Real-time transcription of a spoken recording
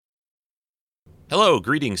Hello,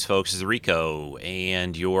 greetings, folks. This is Rico,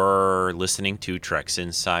 and you're listening to Treks in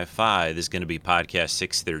Sci-Fi. This is going to be podcast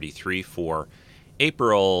 633 for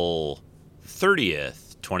April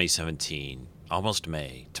 30th, 2017. Almost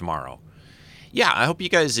May, tomorrow. Yeah, I hope you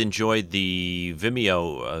guys enjoyed the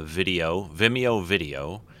Vimeo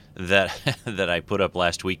video that that I put up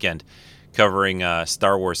last weekend covering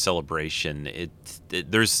Star Wars Celebration.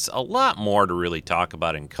 There's a lot more to really talk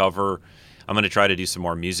about and cover. I'm going to try to do some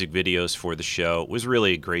more music videos for the show. It was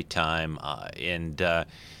really a great time. And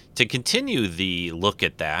to continue the look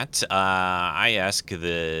at that, I asked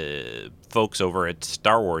the folks over at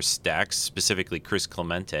Star Wars Stacks, specifically Chris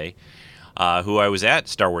Clemente, who I was at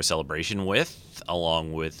Star Wars Celebration with,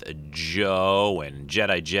 along with Joe and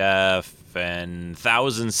Jedi Jeff and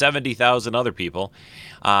 70,000 other people.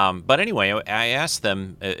 But anyway, I asked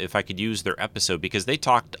them if I could use their episode because they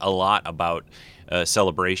talked a lot about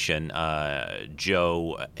Celebration.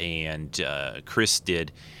 Joe and Chris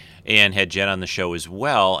did, and had Jen on the show as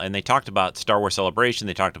well. And they talked about Star Wars Celebration.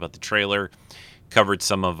 They talked about the trailer, covered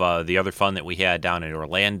some of the other fun that we had down in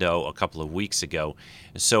Orlando a couple of weeks ago.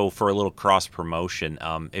 So for a little cross promotion,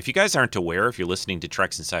 if you guys aren't aware, if you're listening to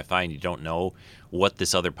Treks in Sci-Fi and you don't know what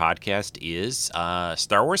this other podcast is,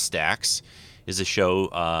 Star Wars Stacks is a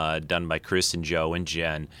show done by Chris and Joe and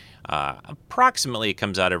Jen. Approximately, it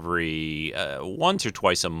comes out every once or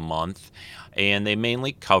twice a month, and they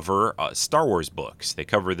mainly cover Star Wars books. They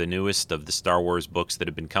cover the newest of the Star Wars books that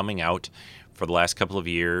have been coming out for the last couple of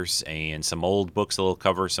years, and some old books they'll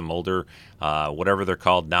cover, some older, whatever they're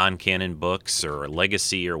called, non-canon books or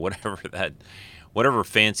legacy or whatever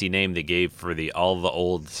fancy name they gave for all the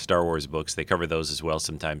old Star Wars books. They cover those as well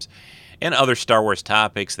sometimes. And other Star Wars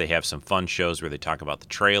topics. They have some fun shows where they talk about the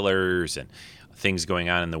trailers and things going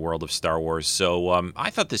on in the world of Star Wars. So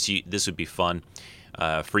I thought this would be fun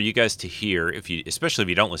for you guys to hear, especially if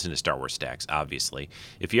you don't listen to Star Wars Stacks, obviously.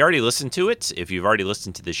 If you already listened to it, if you've already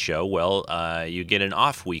listened to this show, well, you get an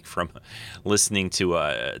off week from listening to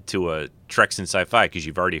a Treks in Sci-Fi because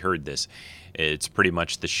you've already heard this. It's pretty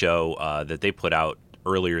much the show that they put out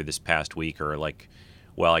earlier this past week, or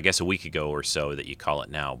I guess a week ago or so that you call it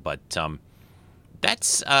now. But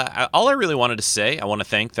that's all I really wanted to say. I want to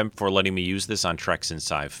thank them for letting me use this on Treks in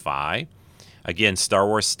Sci-Fi. Again, Star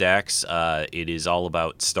Wars Stacks, it is all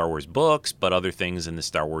about Star Wars books, but other things in the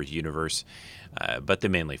Star Wars universe. But they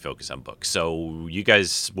mainly focus on books. So you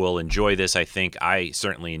guys will enjoy this, I think. I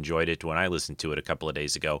certainly enjoyed it when I listened to it a couple of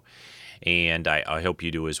days ago. And I hope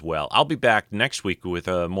you do as well. I'll be back next week with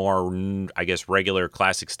a more, I guess, regular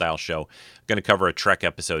classic-style show. I'm going to cover a Trek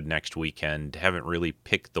episode next weekend. Haven't really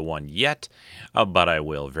picked the one yet, but I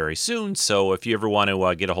will very soon. So if you ever want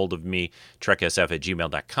to get a hold of me,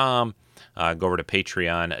 treksf@gmail.com. Go over to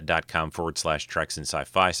patreon.com/Treks in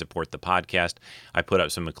Sci-Fi. Support the podcast. I put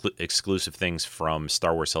up some exclusive things from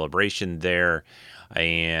Star Wars Celebration there.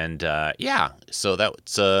 And, so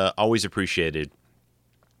that's always appreciated.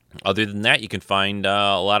 Other than that, you can find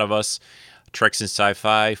a lot of us Treks in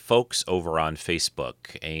Sci-Fi folks over on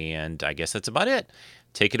Facebook. And I guess that's about it.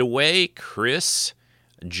 Take it away, Chris,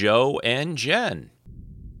 Joe, and Jen.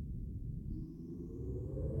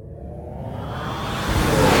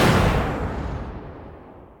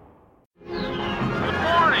 Good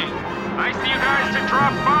morning. Nice of you guys to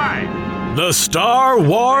drop by. The Star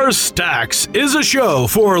Wars Stacks is a show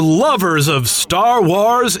for lovers of Star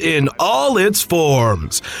Wars in all its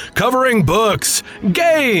forms, covering books,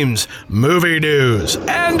 games, movie news,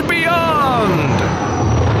 and beyond.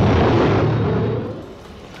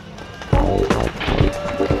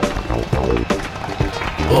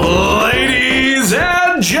 Ladies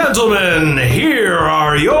and gentlemen, here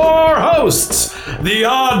are your hosts, the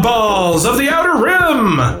oddballs of the Outer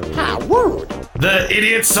Rim. How rude. The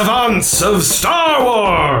idiot savants of Star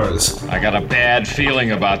Wars! I got a bad feeling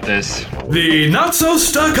about this. The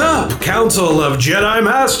not-so-stuck-up Council of Jedi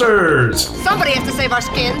Masters! Somebody has to save our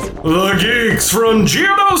skins. The geeks from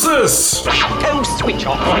Geonosis! Go switch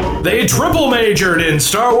off. They triple majored in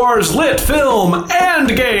Star Wars lit film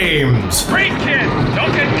and games. Great kid,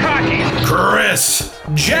 don't get cocky. Chris,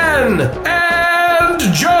 Jen, and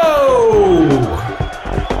Joe!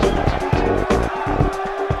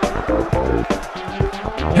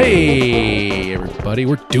 Hey, everybody,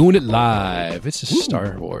 we're doing it live. It's a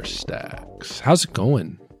Star Wars Stacks. How's it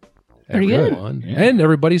going? Pretty good. And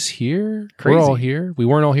everybody's here. Crazy. We're all here. We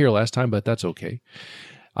weren't all here last time, but that's okay.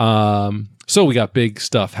 So we got big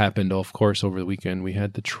stuff happened, of course, over the weekend. We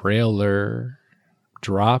had the trailer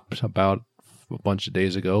dropped about a bunch of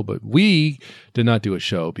days ago, but we did not do a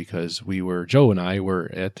show because Joe and I were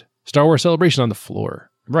at Star Wars Celebration on the floor.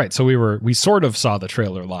 Right. So we sort of saw the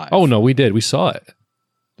trailer live. Oh, no, we did. We saw it.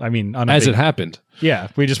 I mean, on As it happened. Yeah,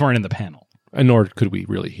 we just weren't in the panel. And nor could we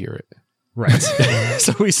really hear it. Right.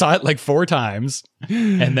 So we saw it like 4 times,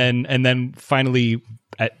 and then finally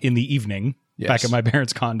in the evening, back at my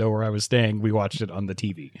parents' condo where I was staying, we watched it on the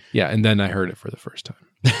TV. Yeah, and then I heard it for the first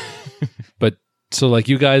time. But so like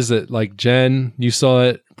you guys that like Jen, you saw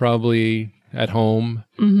it probably at home.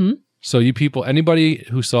 Mm-hmm. So you people, anybody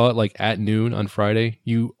who saw it like at noon on Friday,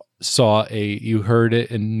 you heard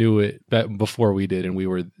it and knew it before we did, and we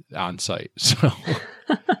were on site. So,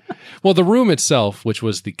 well, the room itself, which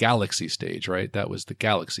was the Galaxy stage, right? That was the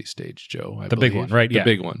Galaxy stage, Joe. I The big believe. one, right? The Yeah.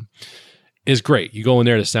 big one is great. You go in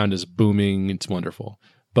there, the sound is booming. It's wonderful.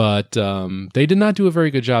 But they did not do a very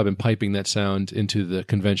good job in piping that sound into the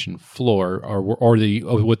convention floor or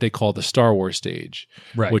what they call the Star Wars stage,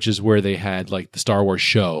 Right. which is where they had like the Star Wars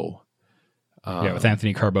show. With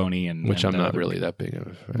Anthony Carboni and Which I'm not other really people. that big of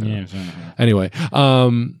a fan. Yeah. Anyway,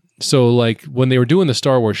 so like when they were doing the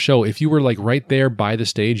Star Wars show, if you were like right there by the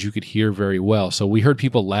stage, you could hear very well. So we heard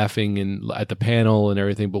people laughing at the panel and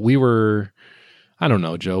everything, but we were, I don't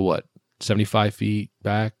know, Joe, what, 75 feet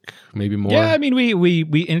back, maybe more? Yeah, I mean,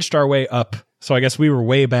 we inched our way up, so I guess we were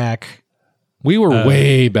way back We were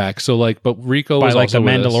way back. So like, but Rico by was like also the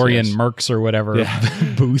with us, Mandalorian yes. Mercs or whatever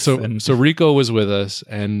Yeah. booth. So Rico was with us,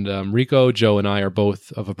 and Rico, Joe, and I are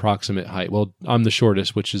both of approximate height. Well, I'm the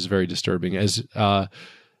shortest, which is very disturbing. As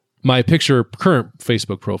my current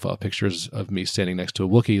Facebook profile pictures of me standing next to a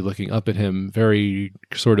Wookiee, looking up at him, very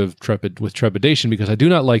sort of with trepidation, because I do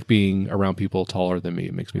not like being around people taller than me.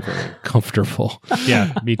 It makes me very uncomfortable.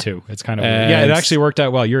 yeah, me too. It's kind of weird. Yeah, it actually worked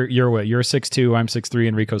out well. You're what? You're 6'2", I'm 6'3",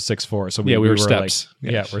 and Rico's 6'4". So we were were steps.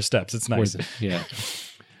 Like, yeah, we're steps. It's nice. Yeah.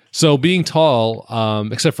 So being tall,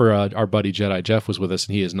 except for our buddy Jedi Jeff was with us,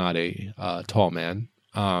 and he is not a tall man.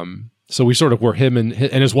 So we sort of were him, and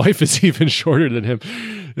his wife is even shorter than him.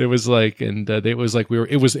 It was like, and it was like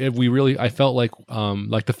I felt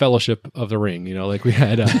like the Fellowship of the Ring, like we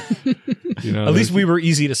had, At least we were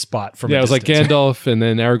easy to spot from. Yeah, a it was like distance. Gandalf, and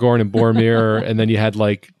then Aragorn and Boromir, and then you had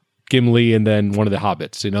like Gimli, and then one of the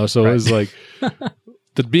hobbits. So it was like.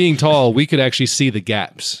 The being tall, we could actually see the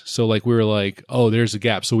gaps. So like we were like, oh, there's a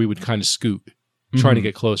gap. So we would kind of scoot, trying to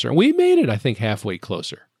get closer. And we made it, I think, halfway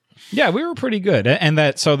closer. Yeah, we were pretty good. And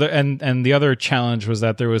the other challenge was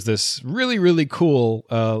that there was this really, really cool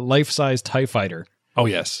life-size TIE fighter Oh,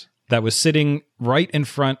 yes. that was sitting right in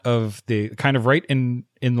front of right in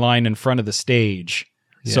line in front of the stage.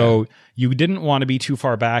 Yeah. So you didn't want to be too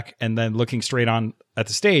far back and then looking straight on at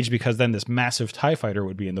the stage, because then this massive TIE fighter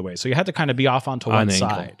would be in the way. So you had to kind of be off onto one An angle.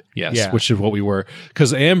 side. Yes, Yeah. which is what we were.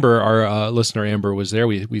 Because Amber, our listener Amber, was there.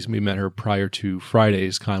 We met her prior to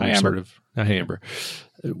Friday's con. Hi, Amber. Hey, Amber.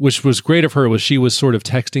 Which was great of her was she was sort of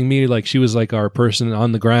texting me like she was like our person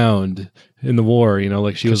on the ground in the war.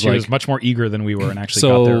 Like she was much more eager than we were and actually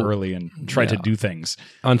So, got there early and tried to yeah. do things.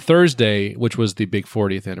 On Thursday, which was the big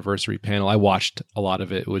 40th anniversary panel. I watched a lot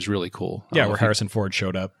of it. It was really cool. Yeah, where Harrison Ford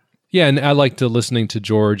showed up. Yeah, and I liked listening to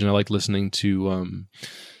George, and I liked listening to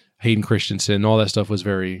Hayden Christensen. All that stuff was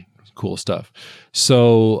very cool stuff.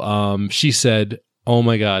 So she said, oh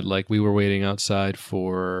my God, like we were waiting outside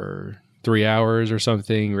for 3 hours or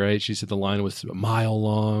something, right? She said the line was a mile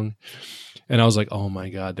long. And I was like, oh my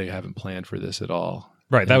God, they haven't planned for this at all.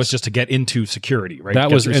 Right, that was just to get into security, right? That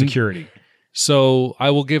Get was- through and- security. So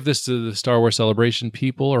I will give this to the Star Wars Celebration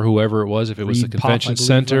people or whoever it was, if it was the Reed Pop, I convention believe,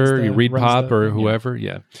 center, runs you Reed runs Pop the- or yeah. whoever.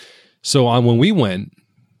 Yeah. So when we went,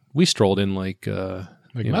 we strolled in like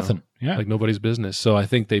Nothing. Yeah. like nobody's business. So I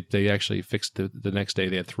think they actually fixed the next day.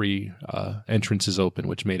 They had 3 entrances open,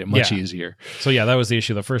 which made it much Yeah. easier. So yeah, that was the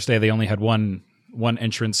issue. The first day they only had one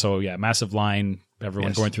entrance. So yeah, massive line. Everyone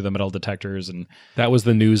Yes. going through the metal detectors and That was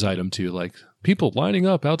the news item too, like people lining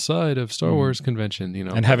up outside of Star Wars convention.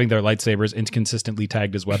 and having their lightsabers inconsistently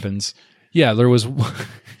tagged as weapons. Yeah, there was.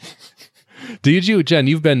 Jen?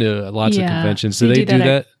 You've been to lots of conventions. Do they do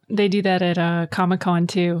that? They do that at Comic-Con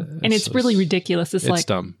too. And it's really ridiculous. It's like,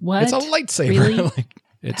 dumb. what? It's a lightsaber. Really? Like,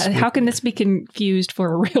 It's How can this be confused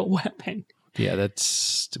for a real weapon? Yeah,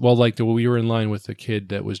 that's like we were in line with a kid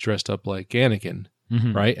that was dressed up like Anakin,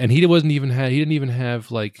 right? And he didn't even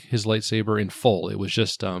have like his lightsaber in full. It was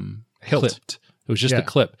just clipped. It was just Yeah. a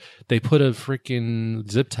clip. They put a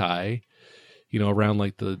freaking zip tie, around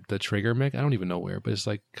like the trigger mech. I don't even know where, but it's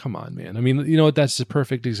like, come on, man. I mean, that's the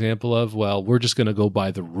perfect example of, well, we're just going to go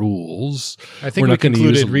by the rules. I think We're we not gonna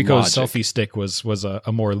use concluded Rico's logic. selfie stick was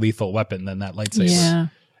a more lethal weapon than that lightsaber. Yeah.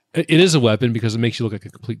 It is a weapon because it makes you look like a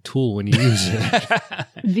complete tool when you use it.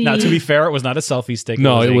 Now, to be fair, it was not a selfie stick.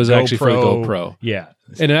 No, it was a actually for the GoPro. Yeah.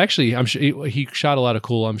 And actually, I'm sure he shot a lot of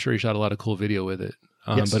cool. I'm sure he shot a lot of cool video with it.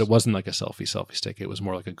 but it wasn't like a selfie stick. It was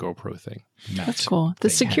more like a GoPro thing. That's cool. The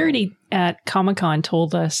security at Comic-Con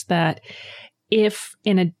told us that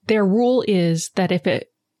their rule is that if it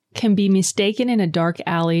can be mistaken in a dark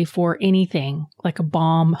alley for anything, like a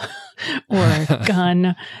bomb or a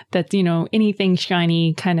gun, that, anything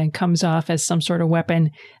shiny kind of comes off as some sort of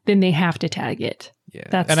weapon, then they have to tag it.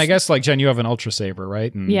 Yeah. And I guess, like, Jen, you have an Ultra Saber,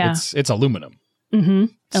 right? And yeah. It's aluminum. Mm-hmm.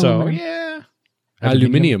 So, aluminum. yeah.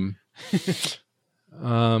 Aluminium.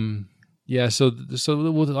 Yeah, so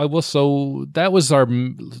that was our,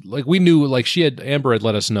 like, we knew, like, Amber had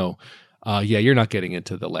let us know, you're not getting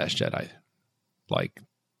into The Last Jedi. Like,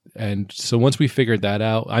 and so once we figured that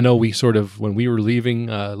out, I know we sort of, when we were leaving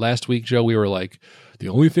last week, Joe, we were like, the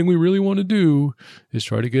only thing we really want to do is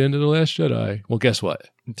try to get into The Last Jedi. Well, guess what?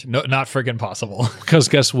 No, not friggin' possible. Because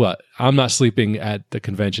guess what? I'm not sleeping at the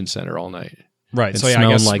convention center all night. Right. And so yeah, I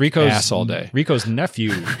guess like Rico's ass all day. Rico's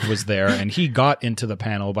nephew was there, and he got into the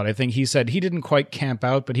panel, but I think he said he didn't quite camp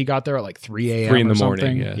out, but he got there at like 3 a.m. 3 in the or something.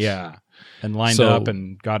 morning. Yes. Yeah, and lined up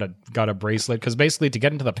and got a bracelet, because basically to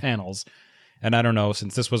get into the panels, and I don't know,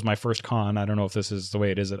 since this was my first con, I don't know if this is the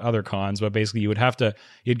way it is at other cons, but basically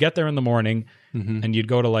you'd get there in the morning, and you'd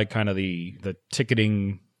go to like kind of the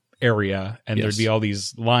ticketing area, and there'd be all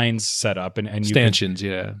these lines set up, and stanchions,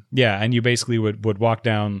 and you basically would walk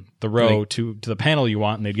down the row to the panel you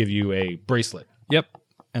want, and they'd give you a bracelet. Yep.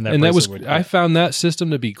 And that was I found that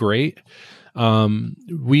system to be great.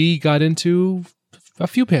 We got into a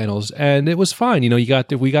few panels, and it was fine. We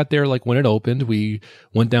got there like when it opened. We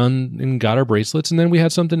went down and got our bracelets, and then we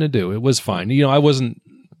had something to do. It was fine.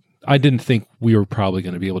 I didn't think we were probably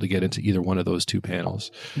going to be able to get into either one of those two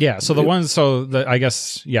panels. Yeah, so I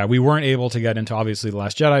guess, we weren't able to get into, obviously, the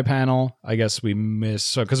Last Jedi panel. I guess we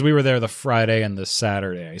missed, because we were there the Friday and the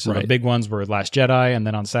Saturday. So the big ones were Last Jedi, and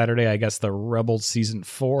then on Saturday, I guess the Rebels Season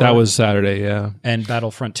 4. That was Saturday, yeah. And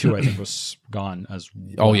Battlefront 2, I think, was gone as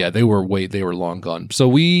well. Oh, yeah, they were long gone. So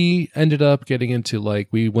we ended up getting into,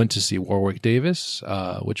 we went to see Warwick Davis,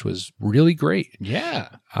 which was really great. Yeah.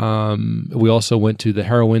 We also went to the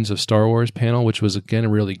Heroines of Star Wars panel, which was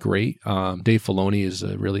again really great. Dave Filoni is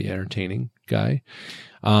a really entertaining guy,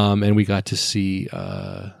 and we got to see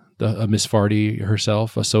Miss Farty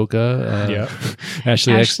herself, Ahsoka.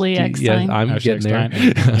 Ashley Eckstein. Yeah, I'm Ashley getting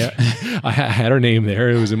Eckstein. there. Yeah. I had her name there;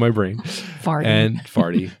 it was in my brain.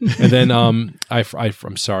 Farty. And then I'm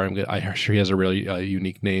sorry, she has a really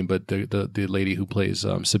unique name, but the lady who plays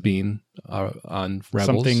Sabine on Rebels,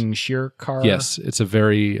 something Sheerkar. Yes, it's a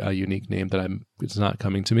very unique name that it's not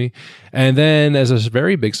coming to me. And then, as a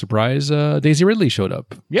very big surprise, Daisy Ridley showed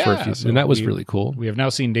up. And that was really cool. We have now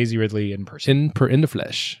seen Daisy Ridley in person, in the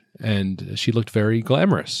flesh, and she looked very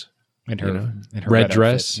glamorous. In her red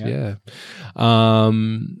dress, yeah.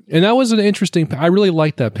 And that was an interesting. I really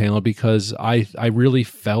liked that panel because I really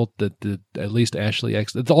felt that at least Ashley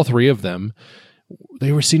Eckstein, all three of them,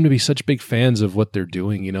 they seemed to be such big fans of what they're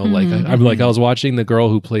doing. I was watching the girl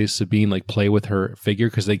who plays Sabine play with her figure,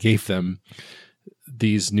 because they gave them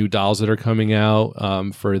these new dolls that are coming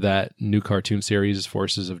out for that new cartoon series,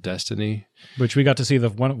 Forces of Destiny, which we got to see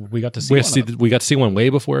we got to see one way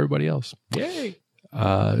before everybody else. Yay!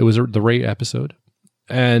 It was the Rey episode,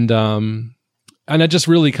 and I just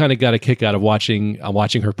really kind of got a kick out of watching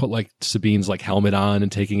her put Sabine's helmet on and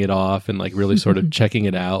taking it off and really sort of checking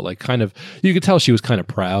it out. You could tell she was kind of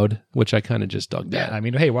proud, which I kind of just dug that. I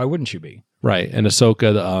mean, hey, why wouldn't you be? Right. And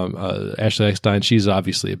Ahsoka, Ashley Eckstein, she's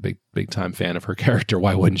obviously a big time fan of her character.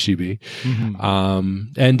 Why wouldn't she be?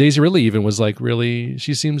 Mm-hmm. And Daisy Ridley even was really,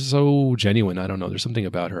 she seems so genuine. I don't know. There's something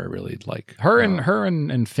about her I really like. Her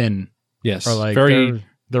and Finn. Yes, are very.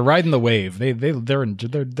 They're riding the wave.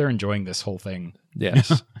 They're enjoying this whole thing.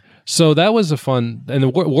 Yes. So that was a fun, and the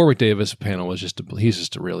Warwick Davis panel was he's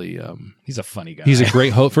just a really he's a funny guy. He's a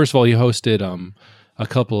great host. First of all, he hosted a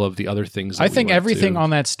couple of the other things. I think everything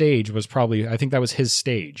on that stage was I think that was his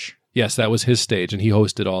stage. Yes, that was his stage, and he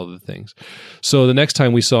hosted all of the things. So the next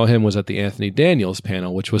time we saw him was at the Anthony Daniels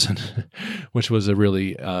panel, which was a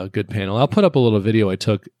really good panel. I'll put up a little video I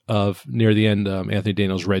took of near the end. Anthony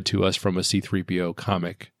Daniels read to us from a C-3PO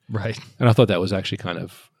comic, right? And I thought that was actually kind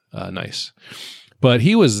of nice. But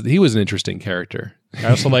he was an interesting character. I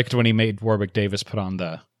also liked when he made Warwick Davis put on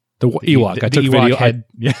the Ewok. I took video.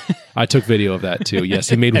 I took video of that too. Yes,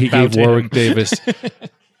 he gave Warwick Davis.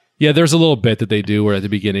 Yeah, there's a little bit that they do where at the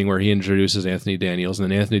beginning where he introduces Anthony Daniels,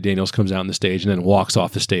 and then Anthony Daniels comes out on the stage and then walks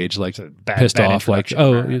off the stage pissed off, that's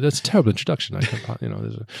a terrible introduction.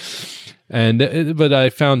 But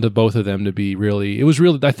I found both of them to be really.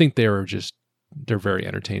 I think they're very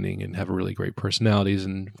entertaining and have really great personalities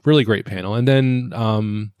and really great panel. And then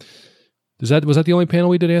Was that the only panel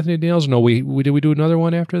we did, Anthony Daniels? No, we did we do another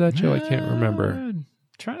one after that, Joe? I can't remember.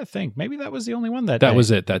 Trying to think. Maybe that was the only one that That day.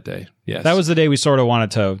 was it that day. Yes. That was the day we sort of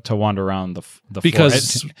wanted to wander around the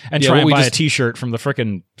because floor and try and buy a T-shirt from the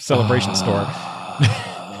frickin' Celebration store.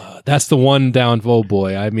 That's the one downfall. Oh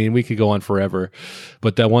boy, I mean, we could go on forever,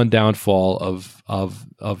 but that one downfall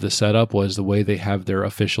of the setup was the way they have their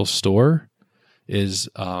official store is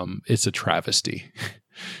it's a travesty.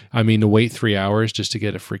 I mean, to wait 3 hours just to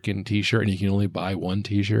get a freaking T-shirt, and you can only buy one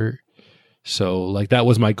T-shirt. So like that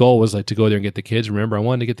was my goal, was like to go there and get the kids. Remember, I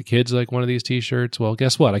wanted to get the kids like one of these T-shirts. Well,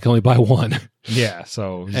 guess what? I can only buy one. Yeah.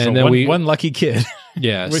 So And then one lucky kid.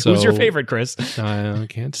 Yeah. Who's your favorite, Chris? I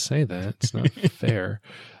can't say that. It's not fair.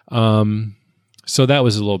 So that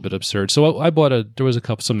was a little bit absurd. So I bought there was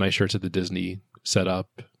some nice shirts at the Disney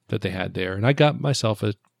setup that they had there. And I got myself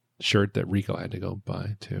a shirt that Rico had to go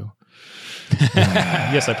buy too.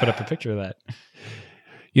 Yes, I put up a picture of that.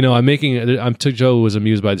 You know, Joe was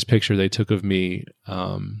amused by this picture they took of me.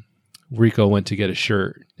 Rico went to get a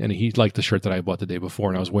shirt, and he liked the shirt that I bought the day before,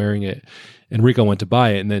 and I was wearing it. And Rico went to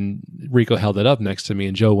buy it, and then Rico held it up next to me,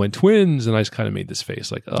 and Joe went, "Twins," and I just kind of made this face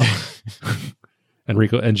like, "Oh."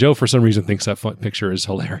 And Joe, for some reason, thinks that picture is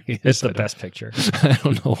hilarious. It's the best picture. I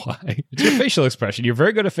don't know why. It's your facial expression. You're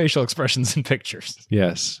very good at facial expressions in pictures.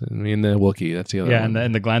 Yes, I mean the Wookiee. That's the other one.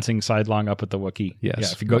 And the glancing sidelong up at the Wookiee. Yes.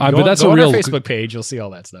 Yeah, if you go but that's go a on real our Facebook page, you'll see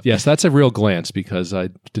all that stuff. Yes, that's a real glance because I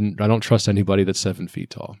don't trust anybody that's 7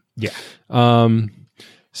 feet tall. Yeah.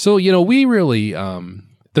 So you know, we really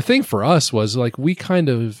the thing for us was like we kind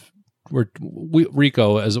of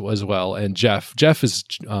Rico as well, and Jeff. Jeff is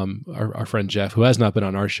our friend Jeff, who has not been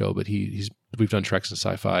on our show, but we've done Treks and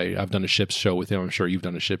Sci-Fi. I've done a ships show with him. I'm sure you've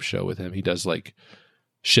done a ships show with him. He does like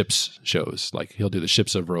ships shows, like he'll do the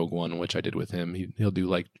Ships of Rogue One, which I did with him. He'll do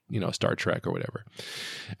like, you know, Star Trek or whatever.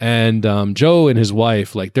 And Joe and his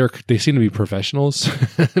wife, like they seem to be professionals,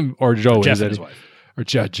 or Joe Jeff is and his wife. Or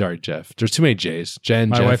Jeff. There's too many J's. Jen,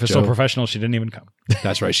 My Jeff, wife is Joe. so professional, she didn't even come.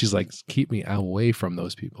 That's right. She's like, keep me away from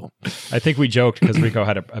those people. I think we joked because Rico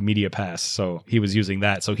had a media pass, so he was using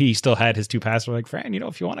that. So he still had his 2 passes. We're like, Fran, you know,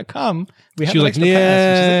 if you want to come, we have She was an like, extra pass.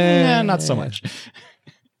 And she's like, yeah, not so much.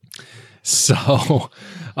 So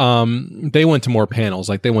they went to more panels.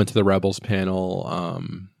 Like they went to the Rebels panel.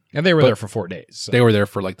 And they were there for 4 days. So. They were there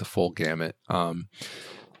for like the full gamut.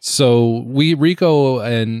 So Rico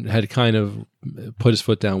had kind of put his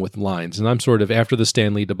foot down with lines, and I'm sort of after the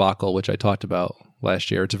Stan Lee debacle, which I talked about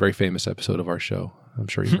last year. It's a very famous episode of our show. I'm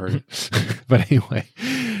sure you've heard it. But anyway,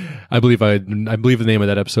 I believe the name of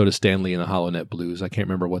that episode is Stan Lee and the HoloNet Blues. I can't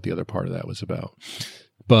remember what the other part of that was about,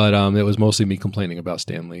 but it was mostly me complaining about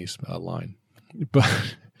Stan Lee's line.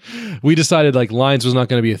 But we decided like lines was not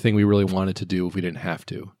going to be a thing we really wanted to do if we didn't have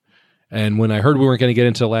to. And when I heard we weren't going to get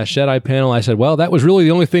into the Last Jedi panel, I said, well, that was really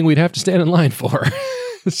the only thing we'd have to stand in line for.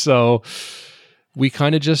 So we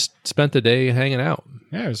kind of just spent the day hanging out.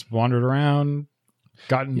 Yeah, just wandered around,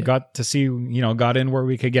 got to see, got in where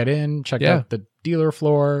we could get in, checked out the dealer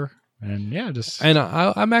floor, and just. And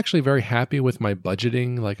I'm actually very happy with my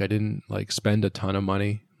budgeting. Like I didn't spend a ton of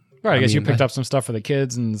money. Right, I guess you picked up some stuff for the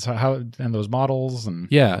kids and those models and.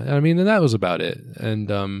 Yeah, and that was about it.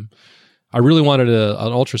 And I really wanted an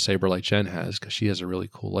Ultra Saber like Jen has because she has a really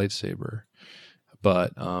cool lightsaber.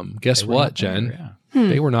 But guess what, Jen? There, yeah.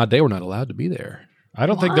 They were not allowed to be there. I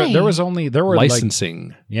don't think there were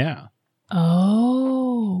licensing. Yeah.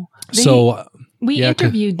 Oh. We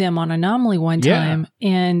interviewed them on Anomaly one time,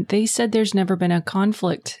 and they said there's never been a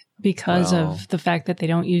conflict because of the fact that they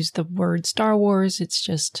don't use the word Star Wars. It's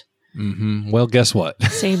just. Mm-hmm. Well, guess what?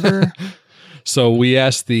 Saber. So we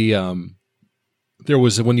asked there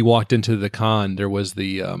was, when you walked into the con, there was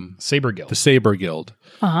the Saber Guild. The Saber Guild.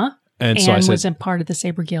 Uh-huh. And so I said, wasn't part of the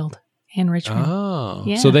Saber Guild. Anne Richmond. Oh.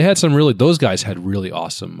 Yeah. So they had those guys had really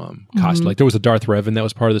awesome costumes. Mm-hmm. Like there was a Darth Revan that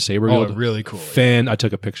was part of the Saber Guild. Oh, really cool. I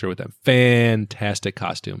took a picture with them. Fantastic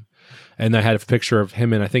costume. And I had a picture of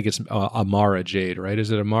him and I think it's Amara Jade, right?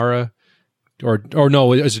 Is it Amara? Or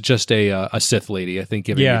no, is it just a Sith lady, I think,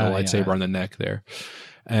 giving me the lightsaber on the neck there.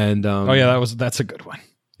 And that's a good one.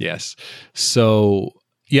 Yes. So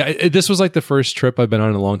this was like the first trip I've been on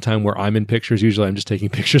in a long time where I'm in pictures. Usually I'm just taking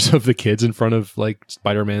pictures of the kids in front of like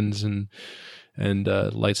Spider-Mans and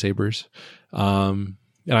lightsabers.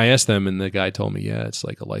 And I asked them and the guy told me, it's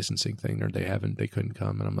like a licensing thing or they couldn't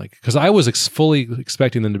come. And I'm like, because I was fully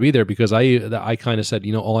expecting them to be there because I kind of said,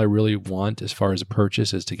 all I really want as far as a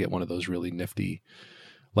purchase is to get one of those really nifty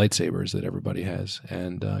lightsabers that everybody has.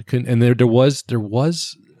 And there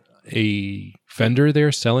was a vendor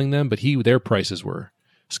there selling them, but their prices were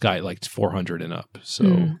like $400 and up.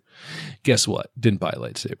 So guess what? Didn't buy a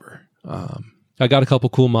lightsaber. I got a couple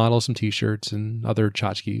cool models, some T-shirts, and other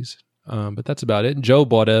tchotchkes. But that's about it. And Joe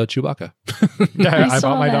bought a Chewbacca. I saw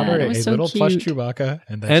bought my daughter that. It a was so little plush cute. Chewbacca,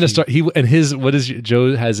 and And a star.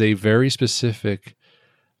 Joe has a very specific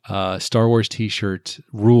Star Wars T-shirt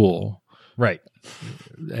rule, right.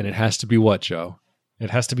 and it has to be what, Joe? It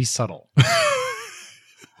has to be subtle.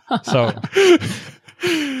 So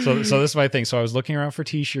this is my thing. So I was looking around for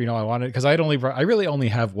T-shirt. I wanted because I really only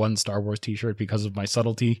have one Star Wars T-shirt because of my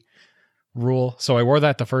subtlety rule. So I wore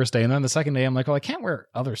that the first day, and then the second day I'm like, well, I can't wear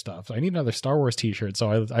other stuff. So I need another Star Wars T-shirt.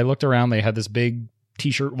 So I looked around. They had this big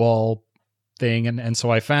T-shirt wall thing, and so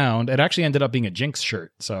I found it actually ended up being a Jinx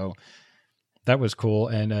shirt. So that was cool,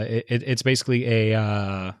 and it's basically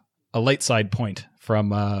a light side point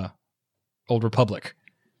from Old Republic.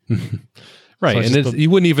 Right, So and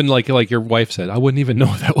you wouldn't even like your wife said, I wouldn't even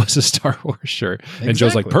know that was a Star Wars shirt. And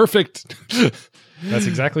Joe's like, perfect. That's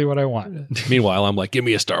exactly what I want. Meanwhile, I'm like, give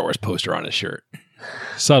me a Star Wars poster on a shirt.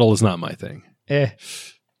 Subtle is not my thing.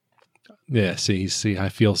 Yeah, see, I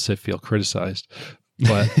feel criticized,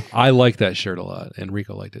 but I like that shirt a lot, and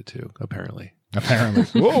Rico liked it too. Apparently,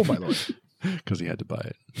 Whoa, my lord, because he had to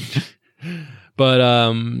buy it. But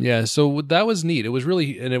yeah, so that was neat. It was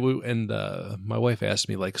really, and my wife asked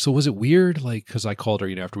me like, so was it weird? Like, because I called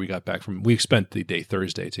her, after we got back we spent the day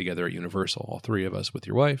Thursday together at Universal, all three of us with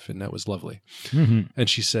your wife, and that was lovely. Mm-hmm. And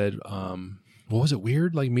she said, well, was it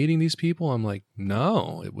weird like meeting these people? I'm like,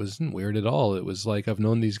 no, it wasn't weird at all. It was like I've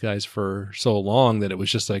known these guys for so long that it was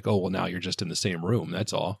just like, oh, well, now you're just in the same room.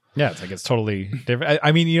 That's all. Yeah, it's like it's totally different.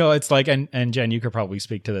 I mean, it's like, and Jen, you could probably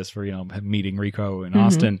speak to this for meeting Rico and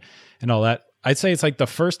Austin and all that. I'd say it's like the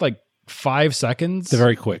first like 5 seconds. They're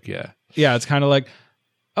very quick, yeah. Yeah, it's kind of like,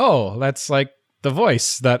 oh, that's like the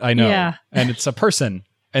voice that I know, Yeah. and it's a person,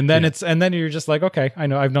 and then Yeah. you're just like, okay, I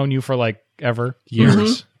know, I've known you for like ever.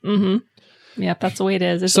 Years. Yep, that's the way it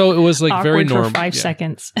is. It's So it was like awkward very normal. for 5 yeah.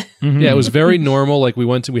 seconds. Yeah, it was very normal. Like we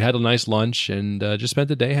had a nice lunch and just spent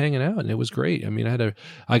the day hanging out, and it was great. I mean,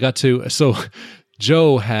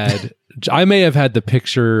 Joe I may have had the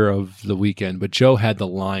picture of the weekend, but Joe had the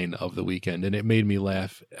line of the weekend, and it made me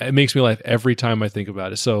laugh. It makes me laugh every time I think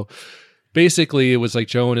about it. So basically, it was like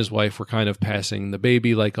Joe and his wife were kind of passing the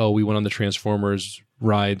baby, like, oh, we went on the Transformers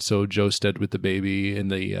ride, so Joe stayed with the baby in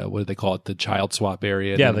the, what do they call it, the child swap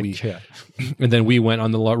area. Yeah, and then we went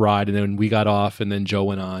on the ride, and then we got off, and then Joe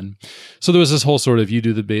went on. So there was this whole sort of, you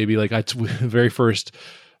do the baby, like the very first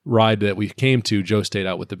ride that we came to, Joe stayed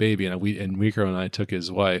out with the baby, and Rico and I took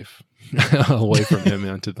his wife away from him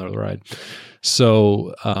onto the ride.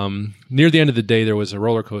 So near the end of the day, there was a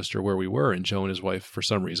roller coaster where we were, and Joe and his wife, for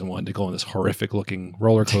some reason, wanted to go on this horrific looking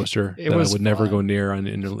roller coaster that I would never go near in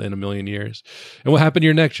a million years. And what happened to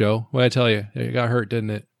your neck, Joe? What did I tell you? It got hurt, didn't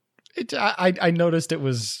it? I noticed it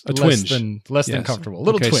was A less twinge. than comfortable. A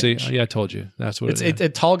little okay, twinge. See, yeah, I told you. That's what It's a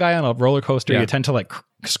tall guy on a roller coaster. Yeah. You tend to like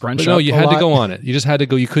scrunch But up. no, you a had to lot. go on it. You just had to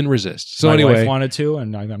go. You couldn't resist. So my anyway, wife wanted to,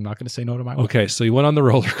 and I'm not going to say no to my wife. okay, so you went on the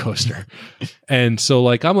roller coaster, and so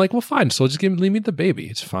like I'm like, well, fine. So just leave me the baby.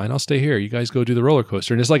 It's fine. I'll stay here. You guys go do the roller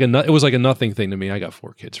coaster. And it's like it was like a nothing thing to me. I got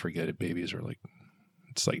 4 kids. Forget it. Babies are like,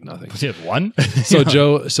 it's like nothing. You have one. So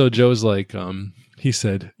Joe's like, he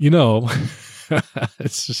said, it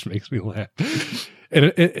just makes me laugh. And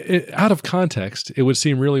it, out of context, it would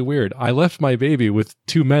seem really weird. I left my baby with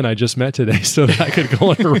 2 men I just met today so that I could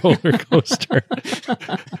go on a roller coaster.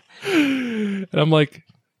 And I'm like,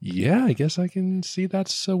 yeah, I guess I can see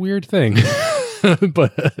that's a weird thing.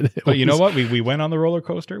 but you know what? We went on the roller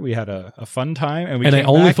coaster. We had a fun time, and I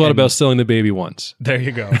only thought about selling the baby once There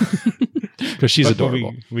you go. because she's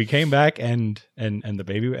adorable. We came back, and the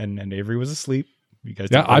baby and Avery was asleep. You guys,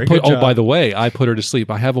 Yeah, by the way, I put her to sleep.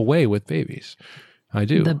 I have a way with babies. I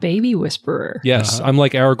do. The baby whisperer. Yes, I'm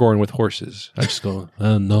like Aragorn with horses. I just go,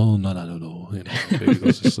 no. The baby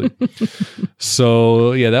goes to sleep.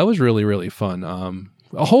 So yeah, that was really, really fun.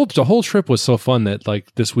 The whole trip was so fun that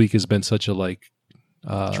like this week has been such a like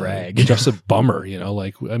drag, just a bummer.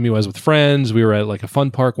 Like I mean, I was with friends. We were at like a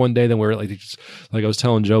fun park one day. Then we were like I was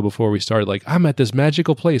telling Joe before we started, like I'm at this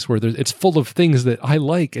magical place where it's full of things that I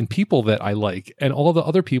like and people that I like, and all the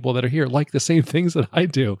other people that are here like the same things that I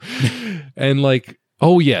do, and like.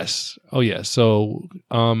 Oh yes. So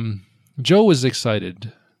Joe was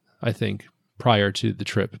excited, I think, prior to the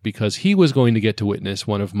trip because he was going to get to witness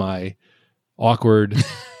one of my awkward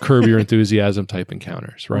Curb Your Enthusiasm type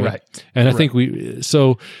encounters, right? Right. And I think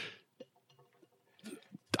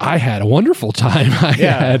I had a wonderful time.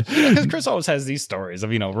 Because Chris always has these stories of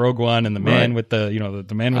Rogue One and the man with the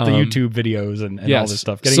the man with the YouTube videos and all this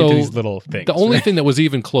stuff, getting into these little things. The only thing that was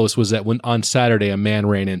even close was that when on Saturday a man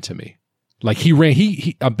ran into me. Like he ran,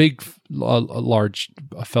 a big, large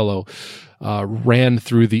fellow ran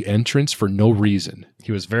through the entrance for no reason.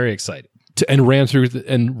 He was very excited. And ran through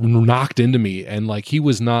and knocked into me. And like, he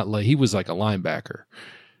was like a linebacker.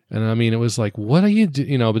 And I mean, it was like, what are you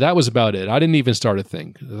doing? But that was about it. I didn't even start to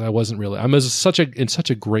think. I wasn't really, I was in such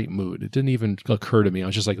a great mood. It didn't even occur to me. I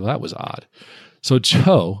was just like, well, that was odd. So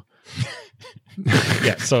Joe.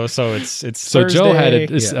 Yeah. So it's so Thursday. Joe had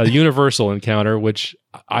a universal encounter, which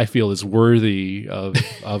I feel is worthy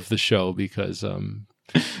of the show because,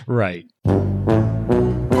 right.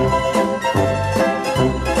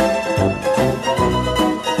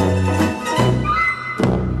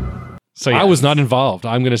 So yeah. I was not involved.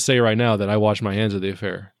 I'm going to say right now that I washed my hands of the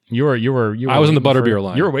affair. You were. I was in the butterbeer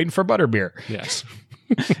line. You were waiting for butterbeer. Yes.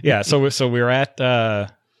 Yeah. So we were at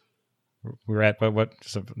what?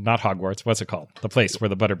 So not Hogwarts. What's it called? The place where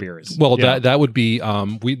the butterbeer is. Well, that would be it was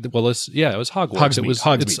Hogwarts. It was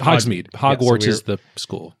Hogsmeade. Hogwarts is the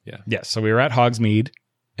school. Yeah. Yes. So we were at Hogsmeade,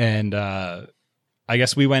 and I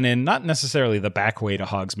guess we went in not necessarily the back way to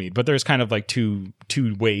Hogsmeade, but there's kind of like two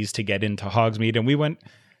ways to get into Hogsmeade, and we went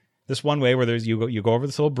this one way where there's you go over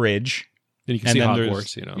this little bridge, and you can see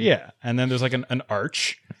Hogwarts. Yeah, and then there's like an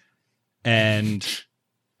arch, and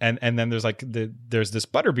then there's like there's this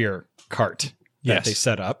butterbeer cart that they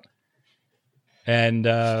set up, and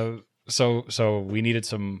so we needed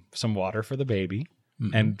some water for the baby,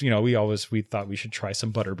 and we thought we should try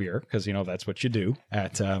some butterbeer because that's what you do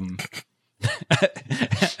at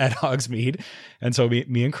at Hogsmeade, and so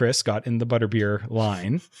me and Chris got in the butterbeer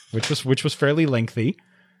line, which was fairly lengthy.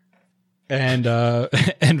 And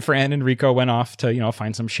Fran and Rico went off to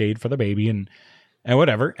find some shade for the baby and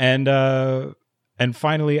whatever, and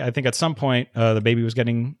finally I think at some point the baby was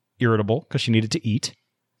getting irritable because she needed to eat,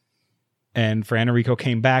 and Fran and Rico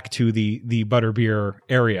came back to the butterbeer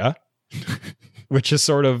area, which is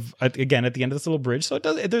sort of again at the end of this little bridge, so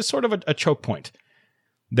there's sort of a choke point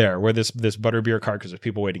there where this butterbeer cart, because there's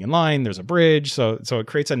people waiting in line, there's a bridge, so it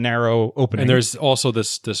creates a narrow opening, and there's also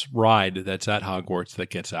this ride that's at Hogwarts that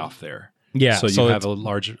gets off there. Yeah, so you have a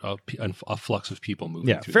large a flux of people moving.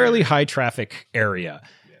 Yeah, through fairly there. high traffic area,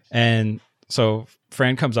 and so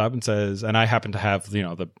Fran comes up and says, and I happen to have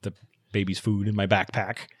the baby's food in my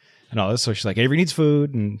backpack and all this, so she's like, Avery needs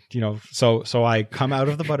food, and so I come out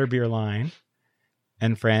of the butterbeer line,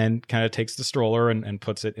 and Fran kind of takes the stroller and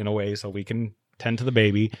puts it in a way so we can tend to the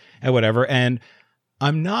baby and whatever, and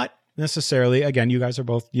I'm not necessarily, again, you guys are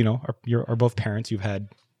both are both parents, you've had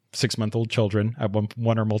 6-month-old children at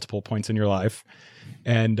one or multiple points in your life.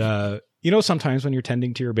 And, sometimes when you're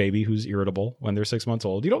tending to your baby who's irritable when they're 6 months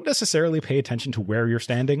old, you don't necessarily pay attention to where you're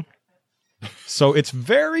standing. So it's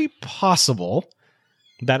very possible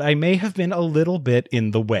that I may have been a little bit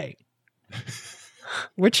in the way,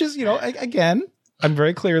 which is, again, I'm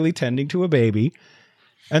very clearly tending to a baby.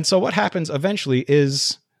 And so what happens eventually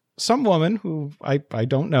is some woman who I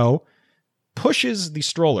don't know pushes the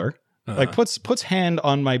stroller, like puts hand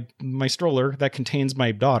on my stroller that contains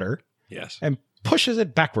my daughter. Yes. And pushes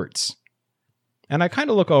it backwards. And I kind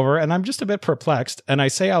of look over and I'm just a bit perplexed. And I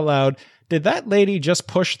say out loud, did that lady just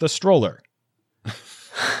push the stroller?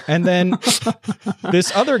 And then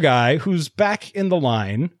this other guy who's back in the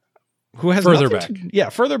line, who has further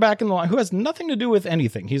back in the line, who has nothing to do with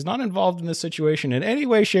anything. He's not involved in this situation in any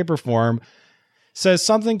way, shape, or form, says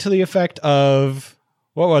something to the effect of,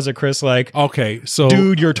 what was it, Chris? Like, okay, so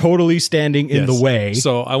dude, you're totally standing in the way.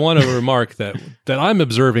 So I want to remark that I'm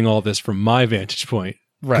observing all this from my vantage point,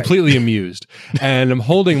 right, completely amused, and I'm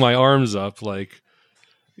holding my arms up like,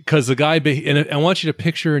 because the guy, and I want you to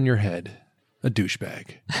picture in your head a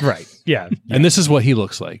douchebag, right? Yeah, and this is what he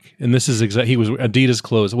looks like, and this is he was Adidas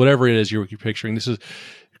clothes, whatever it is you're picturing. This is,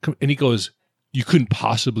 and he goes, you couldn't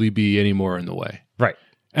possibly be any more in the way, right?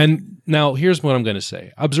 And now here's what I'm going to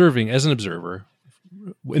say: as an observer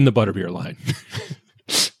in the butterbeer line,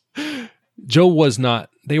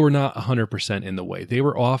 they were not 100% in the way. They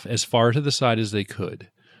were off as far to the side as they could.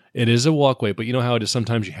 It is a walkway, but you know how it is.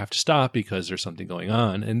 Sometimes you have to stop because there's something going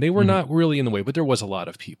on, and they were not really in the way, but there was a lot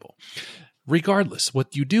of people. Regardless,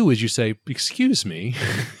 what you do is you say, "Excuse me,"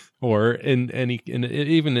 or even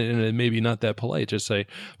in maybe not that polite, just say,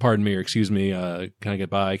 "Pardon me," or "Excuse me, can I get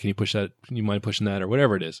by? Can you push that? Can you mind pushing that?" or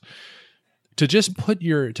whatever it is. To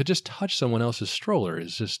just touch someone else's stroller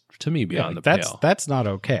is just, to me, beyond the pale. That's not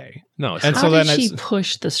okay. No, it's and not. so How then did she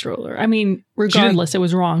push the stroller? I mean, regardless, it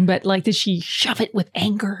was wrong. But did she shove it with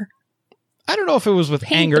anger? I don't know if it was with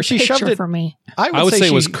Paint anger. the She shoved picture it for me. I would say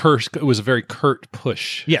it was curt. It was a very curt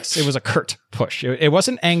push. Yes, it was a curt push. It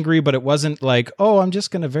wasn't angry, but it wasn't like, oh, I'm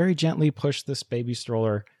just going to very gently push this baby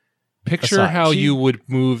stroller Picture aside. how you would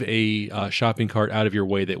move a shopping cart out of your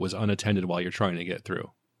way that was unattended while you're trying to get through.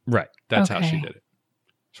 Right. That's how she Okay. did it.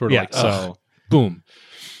 Sort of Yeah. like, So. boom.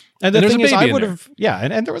 And the And there's thing a is, baby I in would there.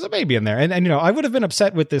 have, and there was a baby in there, and you know, I would have been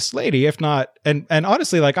upset with this lady if not, and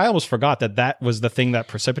honestly, like I almost forgot that was the thing that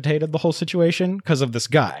precipitated the whole situation because of this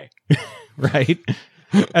guy, right?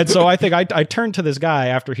 And so I think I turned to this guy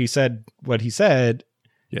after he said what he said,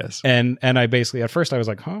 Yes. and I basically at first I was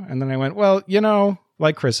like, huh, and then I went, well, you know,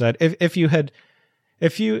 like Chris said, if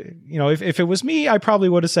it was me, I probably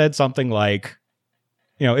would have said something like,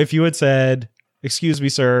 you know, if you had said, excuse me,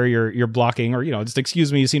 sir, you're blocking, or, you know, just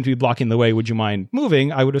excuse me, you seem to be blocking the way. Would you mind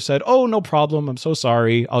moving? I would have said, oh, no problem. I'm so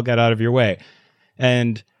sorry. I'll get out of your way.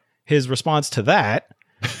 And his response to that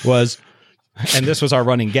was, and this was our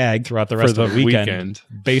running gag throughout the rest For of the the weekend,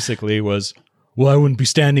 basically was, well, I wouldn't be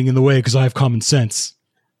standing in the way because I have common sense.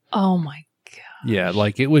 Oh my God. Yeah,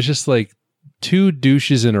 like it was just like 2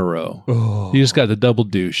 douches in a row. Oh. You just got the double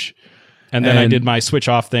douche. And then I And- did my switch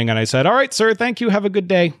off thing and I said, all right, sir, thank you. Have a good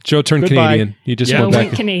day. Joe turned Goodbye. Canadian. You just Yeah. Joe went back.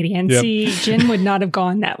 went Canadian. Yep. See, Jen would not have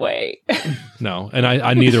gone that way. No, and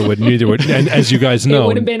I neither would. And as you guys It know,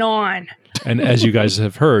 would have been on. and as you guys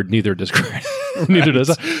have heard, neither does Chris. Neither does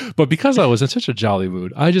I. But because I was in such a jolly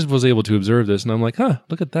mood, I just was able to observe this, and I'm like, huh,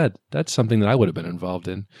 look at that. That's something that I would have been involved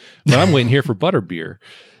in. But I'm waiting here for butterbeer.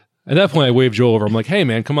 At that point, I waved Joe over. I'm like, hey,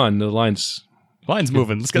 man, come on. The line's Line's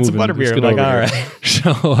moving. Let's get some moving. Let's butterbeer. get Like,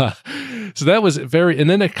 over all here. right. So that was very, and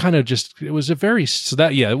then it kind of just, it was a very, so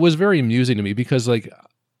that, yeah, it was very amusing to me because like,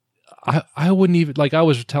 I wouldn't even, like I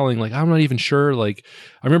was telling, like, I'm not even sure, like,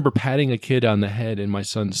 I remember patting a kid on the head in my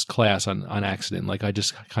son's class on accident. Like I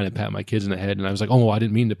just kind of pat my kids in the head and I was like, oh, I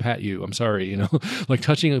didn't mean to pat you. I'm sorry. You know, like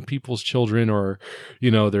touching people's children or, you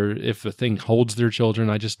know, if a thing holds their children,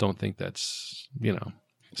 I just don't think that's, you know.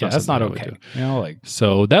 Yeah, that's not something I would okay. do. You know, like,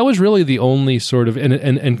 So that was really the only sort of,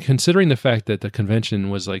 and considering the fact that the convention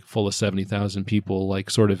was like full of 70,000 people, like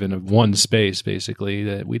sort of in one space, basically,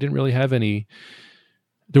 that we didn't really have any,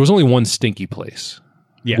 there was only one stinky place,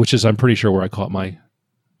 Yeah. which is, I'm pretty sure, where I caught my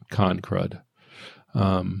con crud.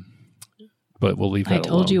 But we'll leave that I told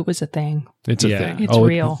alone. you it was a thing. It's a Yeah. thing. It's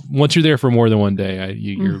real. Once you're there for more than one day,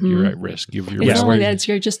 you're at risk. You're It's risk- not only that, it's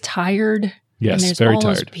you're just tired. Yes, and there's very all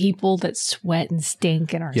those tired. people that sweat and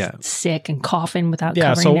stink and are Yeah. sick and coughing without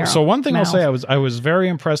yeah. covering their So one thing mouth. I'll say, I was very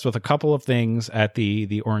impressed with a couple of things at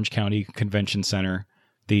the Orange County Convention Center.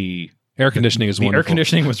 The Air conditioning is air wonderful.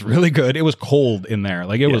 conditioning was really good. It was cold in there.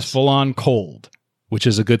 Like it was Yes. full on cold. Which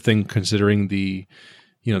is a good thing considering the,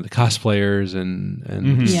 you know, the cosplayers and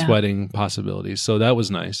Mhm. Yeah. sweating possibilities. So that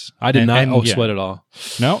was nice. I did And- not yeah. sweat at all.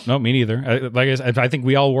 No, me neither. Like I said, I think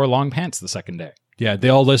we all wore long pants the second day. Yeah, they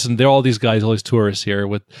all listen. They're all these guys, all these tourists here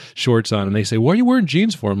with shorts on, and they say, "What are you wearing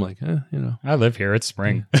jeans for?" I'm like, you know, I live here. It's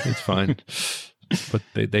spring. it's fine. But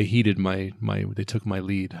they heeded my they took my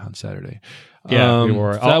lead on Saturday. Yeah, we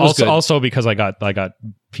wore. So that was good. Also because I got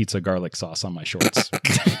pizza garlic sauce on my shorts.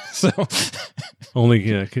 So Only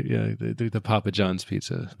the Papa John's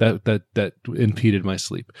pizza that impeded my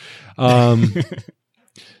sleep.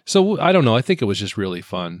 So I don't know. I think it was just really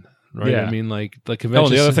fun, right? Yeah. I mean, like the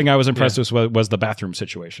convention. the other thing I was impressed with was the bathroom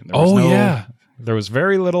situation. There was there was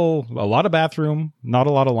very little, a lot of bathroom, not a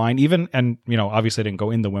lot of line. Even, and you know, obviously I didn't go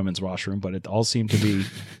in the women's washroom, but it all seemed to be,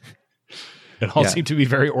 seemed to be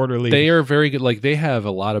very orderly. They are very good. Like they have a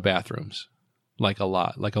lot of bathrooms, like a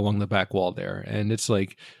lot, like along the back wall there, and it's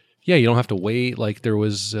like, yeah, you don't have to wait. Like there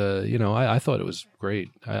was, I thought it was great.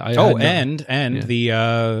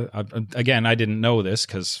 Again, I didn't know this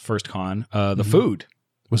because first con, the food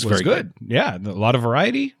was was very good. Yeah, a lot of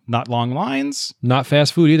variety, not long lines. Not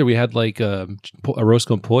fast food either. We had like a roast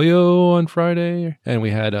con pollo on Friday, and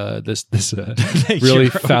we had this really Euro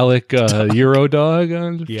phallic Euro dog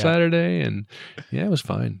on Yeah. Saturday, and yeah, it was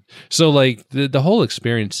fine. So like the whole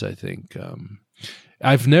experience, I think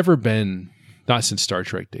I've never been. Not since Star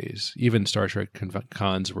Trek days. Even Star Trek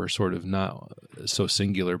cons were sort of not so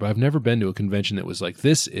singular, but I've never been to a convention that was like,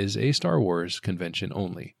 this is a Star Wars convention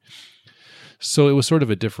only. So it was sort of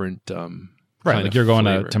a different Right, kind like of you're going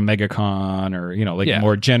flavor. to MegaCon or, you know, like Yeah.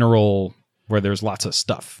 more general where there's lots of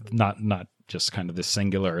stuff, not just kind of this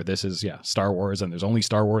singular, this is, Star Wars and there's only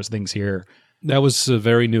Star Wars things here. That was a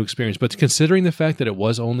very new experience. But considering the fact that it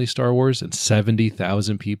was only Star Wars and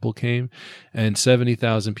 70,000 people came, and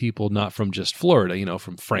 70,000 people not from just Florida, you know,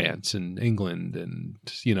 from France and England, and,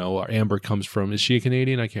 you know, Amber comes from, is she a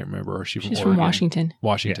Canadian? I can't remember. Or is she from She's Oregon? from Washington.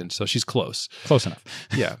 Washington. So she's close. Close enough.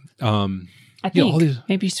 Yeah. I Yeah, think all these-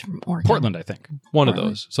 maybe she's from Oregon. Portland, I think, One of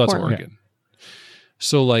Portland. those. So that's Portland. Oregon.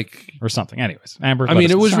 So like, or something. Anyways, Amber. I mean,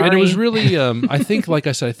 let it us was know. it was Sorry. really. I think, like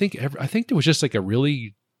I said, I think there was just like a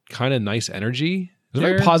really kind of nice energy It was a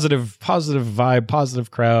very positive vibe,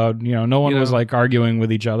 positive crowd. You know, no one was like arguing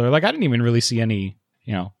with each other. Like I didn't even really see any,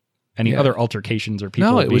 other altercations or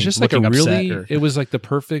people. No, it was just like it was like the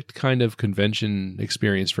perfect kind of convention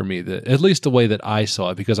experience for me. At least the way that I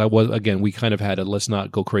saw it, because we kind of had a let's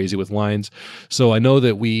not go crazy with lines. So I know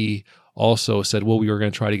that we also said, well, we were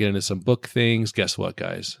going to try to get into some book things. Guess what,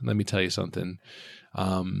 guys? Let me tell you something.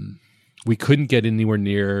 We couldn't get anywhere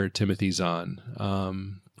near Timothy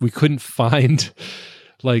Zahn. We couldn't find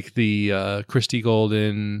like the Christie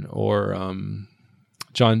Golden or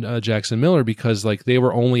John Jackson Miller because like they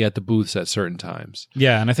were only at the booths at certain times.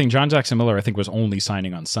 Yeah, and I think John Jackson Miller was only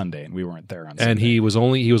signing on Sunday, and we weren't there on Sunday. And he was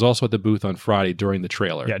also at the booth on Friday during the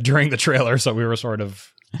trailer. Yeah, during the trailer, so we were sort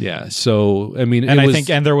of So I mean,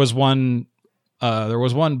 and there was one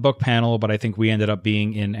book panel, but I think we ended up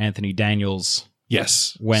being in Anthony Daniels.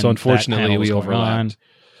 Yes. When so unfortunately we overlapped.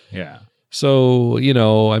 Yeah. So,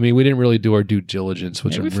 I mean, we didn't really do our due diligence,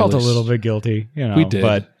 which we felt a little bit guilty, we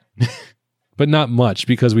did, but not much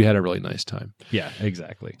because we had a really nice time. Yeah,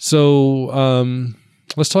 exactly. So,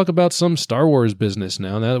 let's talk about some Star Wars business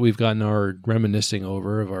now that we've gotten our reminiscing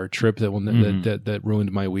over of our trip that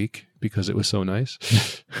ruined my week because it was so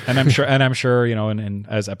nice. and I'm sure, and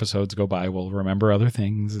as episodes go by, we'll remember other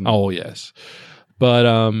things. Oh, yes.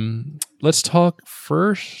 But let's talk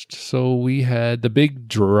first. So we had the big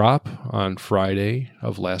drop on Friday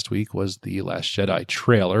of last week was the Last Jedi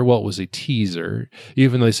trailer. Well, it was a teaser.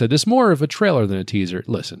 Even though they said this more of a trailer than a teaser.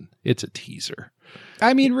 Listen, it's a teaser.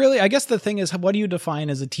 I mean, really, I guess the thing is, what do you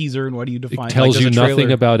define as a teaser and what do you define? It tells you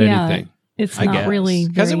nothing about anything. It's not really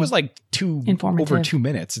because it was like over 2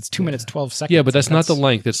 minutes. It's 2 minutes 12 seconds. Yeah, but that's not the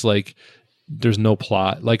length. It's like there's no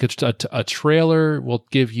plot. Like a trailer will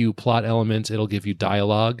give you plot elements. It'll give you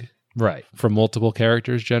dialogue, right, from multiple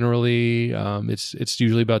characters. Generally, it's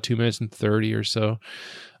usually about 2 minutes and 30 or so.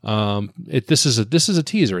 This is a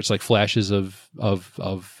teaser. It's like flashes of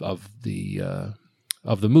the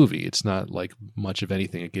movie. It's not like much of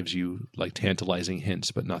anything. It gives you like tantalizing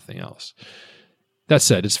hints, but nothing else. That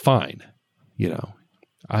said, it's fine.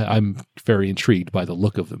 I'm very intrigued by the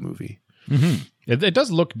look of the movie. Mm-hmm. It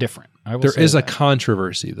does look different. There is a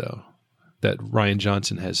controversy, though, that Rian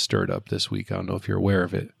Johnson has stirred up this week. I don't know if you're aware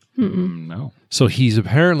of it. No. So he's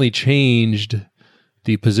apparently changed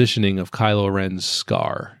the positioning of Kylo Ren's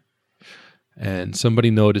scar. And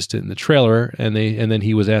somebody noticed it in the trailer, and then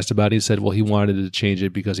he was asked about it. He said, well, he wanted to change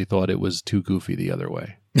it because he thought it was too goofy the other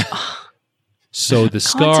way. So the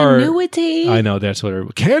scar, continuity. I know that's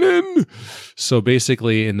what canon. So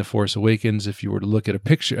basically, in The Force Awakens, if you were to look at a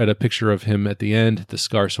picture of him at the end, the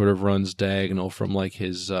scar sort of runs diagonal from like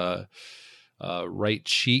his right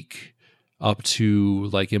cheek up to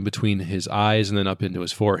like in between his eyes and then up into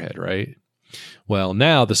his forehead, right? Well,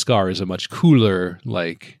 now the scar is a much cooler,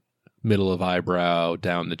 like middle of eyebrow,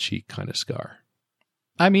 down the cheek kind of scar.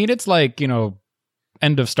 I mean, it's like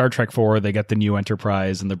end of Star Trek 4, they get the new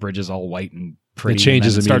Enterprise and the bridge is all white and pretty. It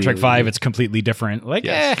changes immediately. Star Trek 5, it's completely different. Like,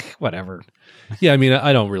 whatever. Yeah, I mean,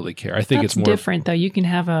 I don't really care. I think That's it's more different, though. You can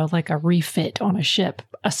have a refit on a ship.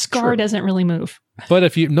 A scar doesn't really move. But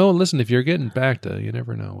if you're getting Bacta, you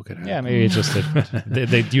never know what could happen. Yeah, maybe it's just that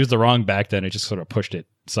they used the wrong Bacta and it just sort of pushed it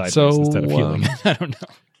sideways instead of healing it. I don't know.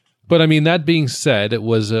 But I mean, that being said, it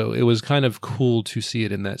was kind of cool to see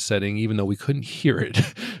it in that setting, even though we couldn't hear it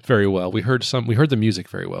very well. We heard the music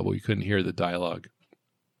very well, but we couldn't hear the dialogue.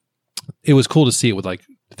 It was cool to see it with like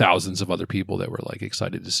thousands of other people that were like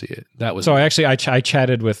excited to see it. That was so. I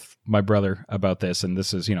chatted with my brother about this, and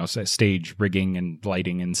this is stage rigging and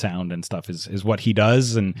lighting and sound and stuff is what he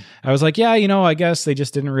does. And I was like, yeah, I guess they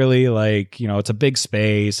just didn't really like it's a big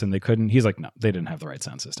space, and they couldn't. He's like, no, they didn't have the right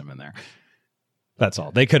sound system in there. That's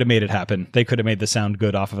all. They could have made it happen. They could have made the sound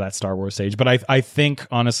good off of that Star Wars stage. But I think,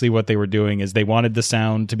 honestly, what they were doing is they wanted the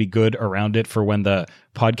sound to be good around it for when the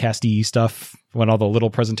podcast-y stuff, when all the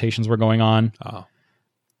little presentations were going on. Oh.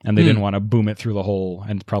 And they didn't want to boom it through the hole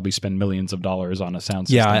and probably spend millions of dollars on a sound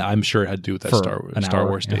system. Yeah, I'm sure it had to do with that Star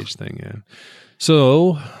Wars stage thing, yeah.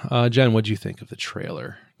 So, Jen, what did you think of the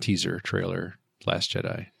teaser trailer, Last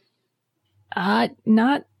Jedi?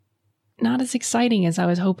 Not as exciting as I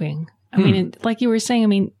was hoping. I mean, like you were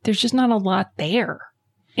saying, there's just not a lot there.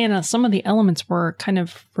 And some of the elements were kind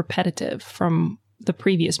of repetitive from the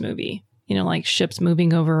previous movie. Like ships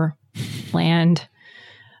moving over land,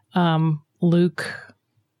 Luke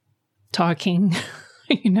talking,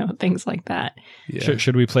 things like that. Yeah.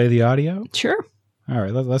 Should we play the audio? Sure. All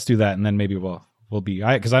right, let's do that. And then maybe we'll be,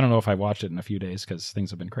 because I don't know if I watched it in a few days because things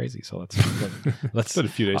have been crazy. So let's it's been a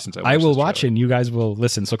few days since I watched I will watch it and you guys will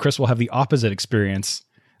listen. So Chris will have the opposite experience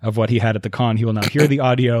of what he had at the con. He will now hear the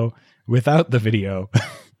audio without the video.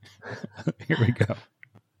 Here we go.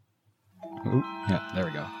 Ooh, yeah, there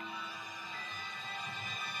we go.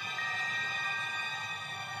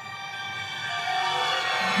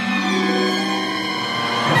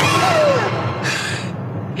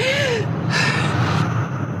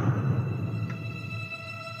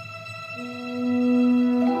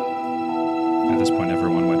 At this point,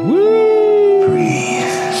 everyone went, woo! Breathe.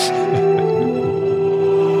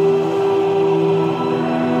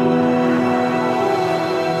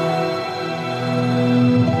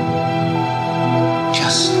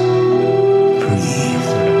 Just breathe.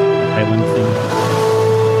 Island thing.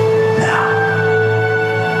 Now,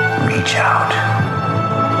 reach out.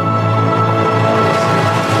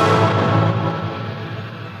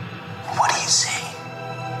 What do you see?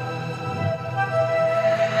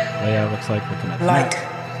 Leia looks like looking at Light.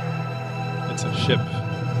 It's a ship.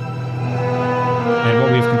 And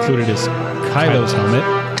what we've concluded is Kylo's helmet.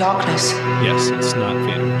 Darkness. Yes, it's not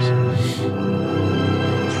Vader's.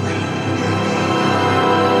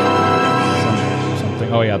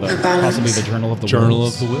 Something. Oh yeah, possibly the Journal of the Journal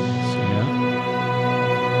Wills. of the Wills. Yeah.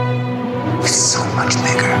 It's so much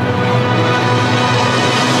bigger.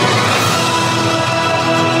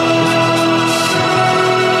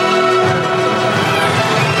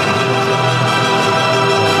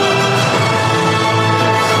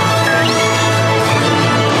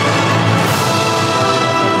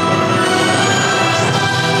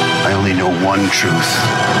 I only know one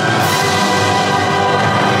truth.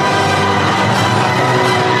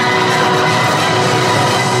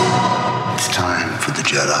 It's time for the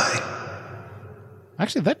Jedi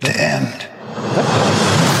Actually, that to end.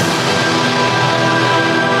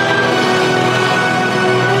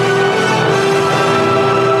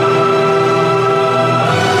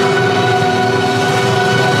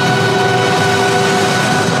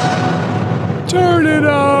 Turn it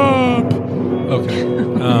up.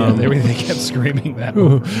 Okay. they kept screaming that.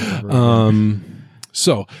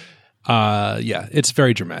 Yeah, it's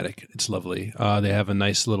very dramatic. It's lovely. They have a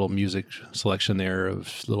nice little music selection there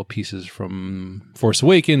of little pieces from Force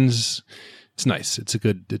Awakens. It's nice. It's a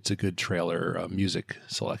good trailer music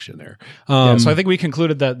selection there. So I think we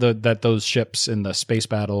concluded that those ships in the space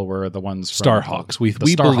battle were the ones from Starhawks. We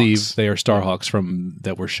Starhawks. believe they are Starhawks from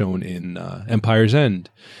that were shown in Empire's End,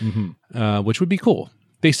 which would be cool.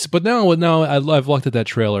 But now I've looked at that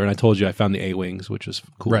trailer and I told you I found the A-wings, which is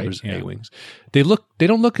cool. Right, There's yeah. A-wings. They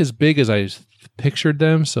don't look as big as I pictured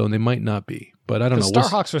them, so they might not be. But I don't know.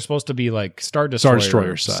 Starhawks are supposed to be like Star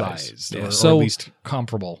Destroyer size. Yeah. or So- at least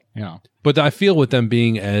comparable. Yeah. But I feel with them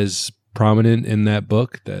being as prominent in that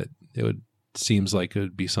book that seems like it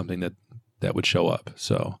would be something that would show up.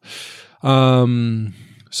 So,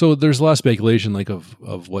 so there's a lot of speculation like of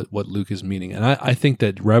what Luke is meaning, and I think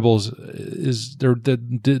that Rebels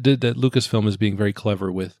that Lucasfilm is being very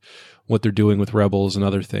clever with what they're doing with Rebels and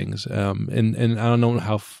other things. And I don't know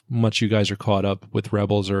how much you guys are caught up with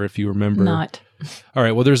Rebels or if you remember. Not. All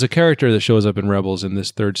right. Well, there's a character that shows up in Rebels in this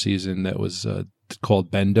third season that was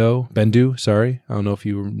called Bendu. Sorry, I don't know if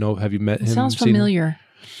you know. Have you met him? Sounds Seen him? familiar.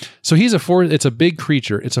 So he's a force. It's a big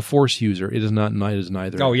creature. It's a force user. It is not. It is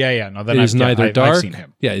neither. Oh yeah. No, then It is neither dark. I've seen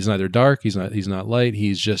him. Yeah, he's neither dark. He's not light.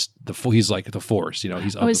 He's just he's like the force. You know.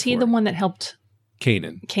 He's. Is he the one that helped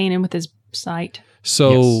Kanan with his sight?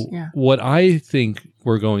 So Yes. Yeah. what I think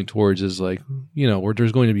we're going towards is like, where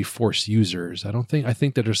there's going to be force users. I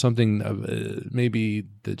think that there's something of maybe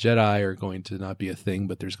the Jedi are going to not be a thing,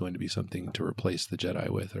 but there's going to be something to replace the Jedi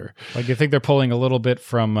with, or Like you think they're pulling a little bit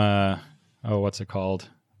from what's it called?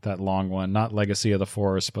 That long one, not Legacy of the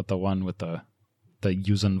Force, but the one with the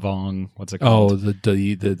Yuuzhan Vong. What's it called?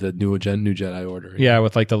 the new Jedi Order. Yeah,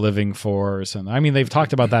 with like the living force, and I mean they've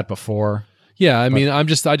talked about that before. Yeah, I mean, I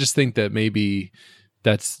just think that maybe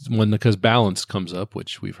that's because balance comes up,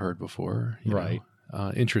 which we've heard before, Right.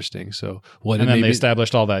 Interesting. So what? And then maybe, they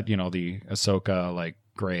established all that, the Ahsoka like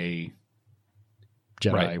gray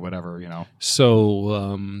Jedi, Right. whatever,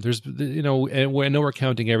 So there's, and I know we're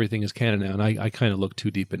counting everything as canon now, and I kind of look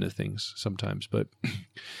too deep into things sometimes, but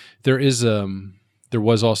there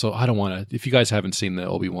was also, I don't want to, if you guys haven't seen the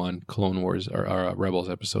Obi-Wan Clone Wars or Rebels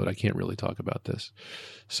episode, I can't really talk about this.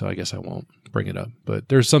 So I guess I won't bring it up. But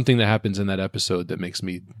there's something that happens in that episode that makes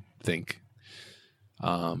me think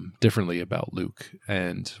differently about Luke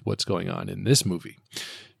and what's going on in this movie.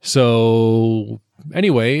 So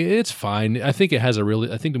anyway, it's fine. I think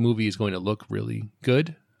I think the movie is going to look really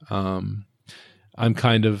good. I'm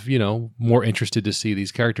kind of, more interested to see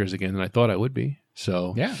these characters again than I thought I would be.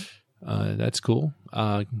 So Yeah. That's cool.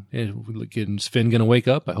 Is Finn going to wake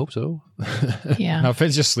up? I hope so. Yeah. No,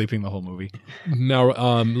 Finn's just sleeping the whole movie. Now,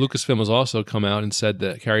 Lucasfilm has also come out and said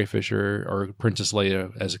that Carrie Fisher or Princess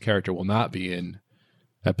Leia as a character will not be in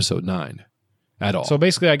Episode 9 at all. So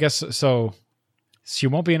basically, I guess, so she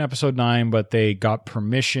won't be in Episode 9, but they got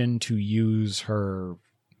permission to use her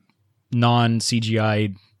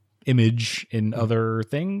non-CGI image in other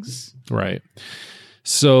things? Right.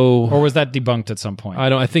 So, or was that debunked at some point?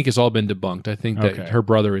 I think it's all been debunked. I think that Okay. her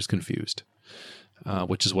brother is confused,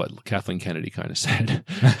 which is what Kathleen Kennedy kind of said.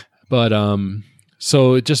 But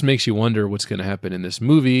so it just makes you wonder what's going to happen in this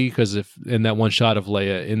movie, because if in that one shot of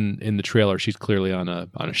Leia in the trailer, she's clearly on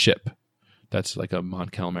a ship. That's like a Mon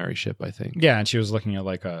Calamari ship, I think. Yeah, and she was looking at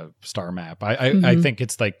like a star map. I think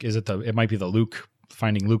it's like, it might be the Luke,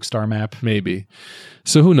 finding Luke star map. Maybe.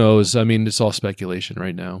 So who knows? I mean, it's all speculation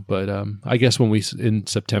right now. But I guess when in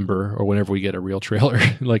September or whenever we get a real trailer,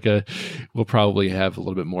 we'll probably have a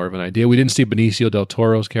little bit more of an idea. We didn't see Benicio del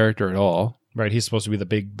Toro's character at all. Right, he's supposed to be the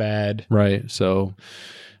big bad. Right, so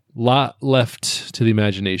lot left to the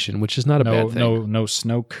imagination, which is not a bad thing. No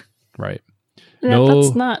Snoke. Right.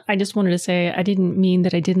 That's not. I just wanted to say I didn't mean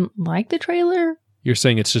that I didn't like the trailer. You're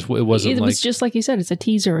saying it wasn't. It was just like you said. It's a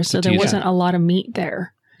teaser, so there teaser. wasn't a lot of meat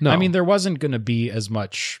there. No, I mean, there wasn't going to be as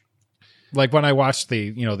much. Like when I watched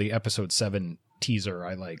the Episode 7 teaser,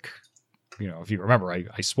 I if you remember,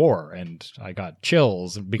 I swore and I got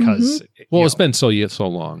chills because. It's been so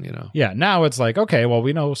long, Yeah, now it's like, okay, well,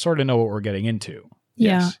 we sort of know what we're getting into.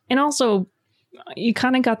 Yeah, Yes. and also you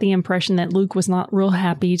kind of got the impression that Luke was not real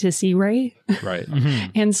happy to see Rey, Right.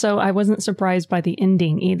 and so I wasn't surprised by the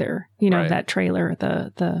ending either. Right. That trailer,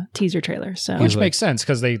 the teaser trailer. So Which makes sense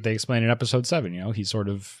because they explain in Episode 7, he sort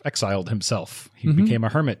of exiled himself. He became a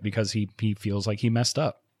hermit because he feels like he messed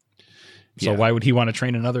up. So Yeah. why would he want to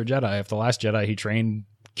train another Jedi if the last Jedi he trained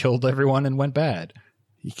killed everyone and went bad?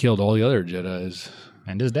 He killed all the other Jedis.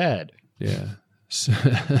 And his dad. Yeah.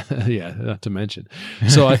 Yeah, not to mention.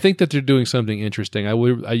 So I think that they're doing something interesting.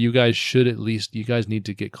 You guys need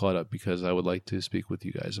to get caught up because I would like to speak with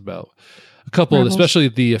you guys about a couple, Rebels. especially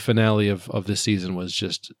the finale of this season was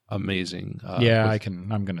just amazing.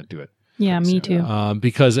 I'm going to do it. yeah, me too.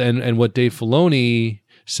 Because and what Dave Filoni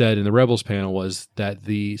said in the Rebels panel was that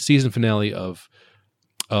the season finale of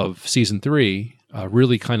season 3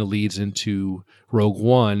 really kind of leads into Rogue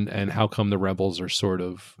One and how come the Rebels are sort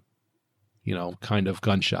of kind of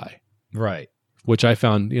gun shy, Right. which I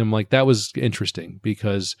found, I'm like, that was interesting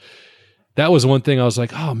because that was one thing I was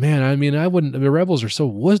like, oh man, I mean, the Rebels are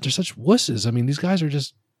they're such wusses. I mean, these guys are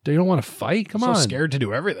they don't want to fight. Come on. Scared to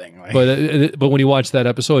do everything. Like, But when you watch that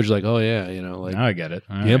episode, you're like, oh yeah, now I get it.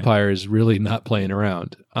 All the right. Empire is really not playing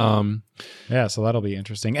around. Yeah, so that'll be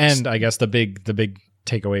interesting. And I guess the big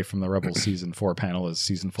takeaway from the Rebels season 4 panel is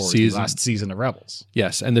season 4 is the last season of Rebels.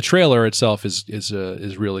 Yes, and the trailer itself is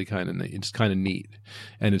really kind of neat,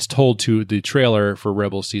 and it's told to the trailer for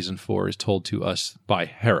Rebels season 4 is told to us by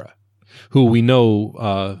Hera, who we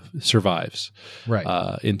know survives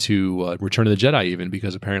Right. into Return of the Jedi, even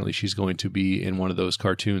because apparently she's going to be in one of those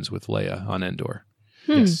cartoons with Leia on Endor.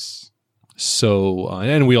 Yes. So,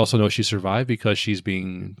 and we also know she survived because she's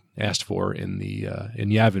being asked for in the in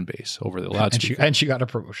Yavin base over the loudspeaker. And she got a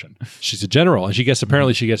promotion. She's a general, and she gets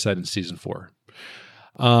that in season 4.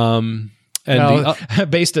 Based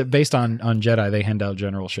on Jedi, they hand out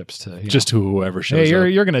generalships to just to whoever shows hey, up.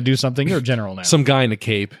 you're going to do something. You're a general now. Some guy in a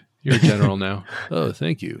cape. You're a general now. Oh,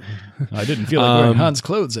 thank you. I didn't feel like wearing Han's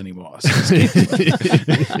clothes anymore.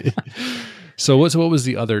 So what was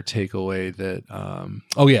the other takeaway that?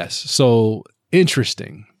 Oh yes. So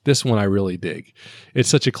interesting. This one I really dig. It's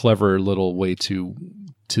such a clever little way to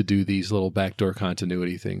do these little backdoor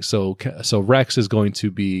continuity things. So Rex is going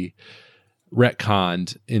to be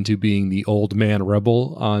retconned into being the old man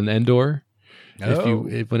rebel on Endor.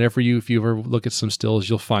 If you ever look at some stills,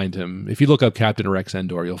 you'll find him. If you look up Captain Rex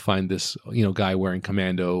Endor, you'll find this guy wearing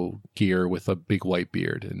commando gear with a big white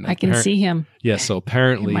beard. And I can see him. Yeah, so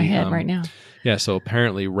apparently in my head right now. Yeah, so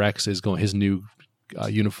apparently Rex is his new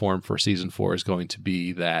uniform for season 4 is going to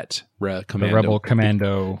be that commando, the rebel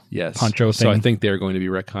commando poncho thing. So I think they're going to be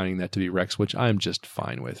retconning that to be Rex, which I'm just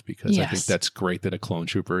fine with because I think that's great that a clone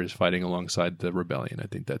trooper is fighting alongside the rebellion. I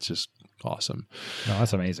think that's just awesome. Oh,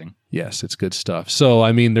 that's amazing. Yes, it's good stuff. So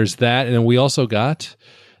I mean, there's that, and then we also got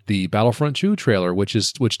the Battlefront 2 trailer,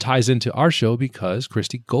 which ties into our show because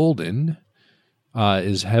Christy Golden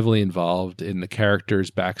is heavily involved in the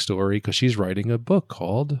character's backstory because she's writing a book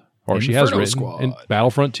called. Or she has written in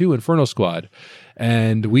Battlefront 2 Inferno Squad.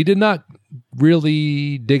 And we did not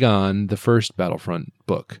really dig on the first Battlefront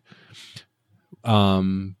book.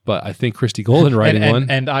 But I think Christy Golden writing one.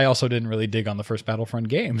 And I also didn't really dig on the first Battlefront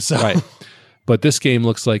game. So. Right. But this game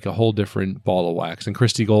looks like a whole different ball of wax. And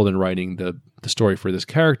Christy Golden writing the story for this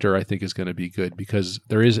character, I think, is going to be good because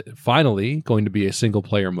there is finally going to be a single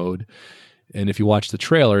player mode. And if you watch the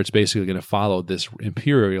trailer, it's basically going to follow this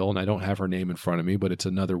Imperial, and I don't have her name in front of me, but it's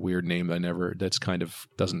another weird name that's kind of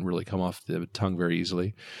doesn't really come off the tongue very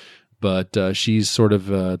easily. But she's sort of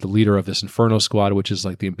the leader of this Inferno Squad, which is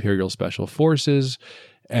like the Imperial Special Forces.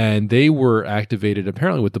 And they were activated,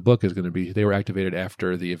 apparently what the book is going to be, they were activated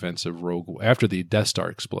after the events of after the Death Star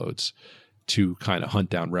explodes to kind of hunt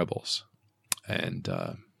down rebels. And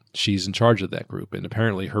she's in charge of that group. And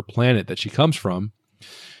apparently her planet that she comes from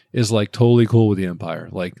is like totally cool with the Empire.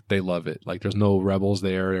 Like they love it. Like there's no rebels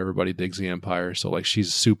there. Everybody digs the Empire. So like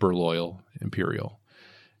she's super loyal Imperial.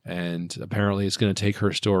 And apparently it's going to take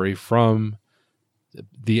her story from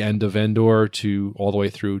the end of Endor to all the way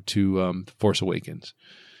through to Force Awakens.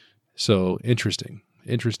 So interesting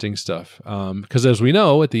stuff. Because as we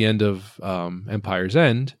know, at the end of Empire's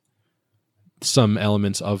End, some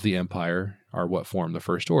elements of the Empire are what form the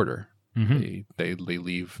First Order. Mm-hmm. They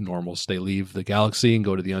leave they leave the galaxy and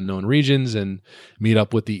go to the unknown regions and meet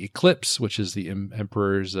up with the Eclipse, which is the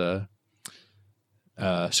Emperor's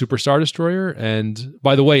Super Star Destroyer. And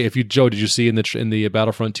by the way, Joe, did you see in the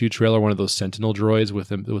Battlefront 2 trailer one of those Sentinel droids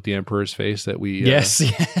with the Emperor's face that we? Yes.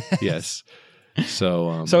 Yes.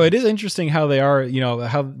 So it is interesting how they are,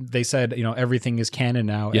 how they said, everything is canon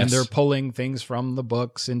now, yes. And they're pulling things from the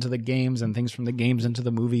books into the games and things from the games into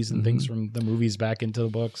the movies and mm-hmm. things from the movies back into the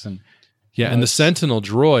books. And and the Sentinel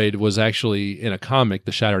droid was actually in a comic,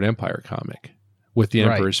 the Shattered Empire comic, with the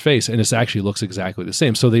Emperor's face, and it actually looks exactly the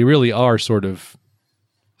same. So they really are sort of,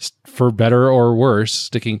 for better or worse,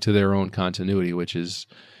 sticking to their own continuity, which is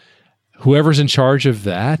whoever's in charge of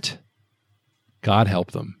that, God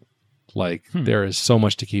help them. Like there is so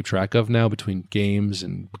much to keep track of now between games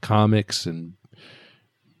and comics, and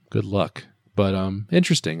good luck. But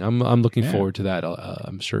interesting. I'm looking forward to that.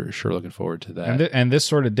 I'm sure looking forward to that. And this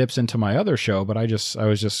sort of dips into my other show, but I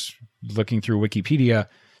was just looking through Wikipedia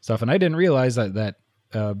stuff, and I didn't realize that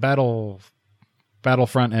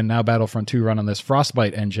Battlefront and now Battlefront 2 run on this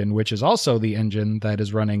Frostbite engine, which is also the engine that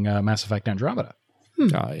is running Mass Effect Andromeda.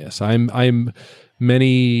 Yes, I'm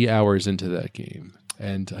many hours into that game.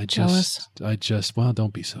 And I jealous. Well,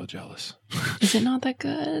 don't be so jealous. Is it not that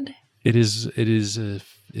good? It is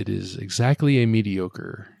exactly a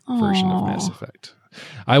mediocre version of Mass Effect.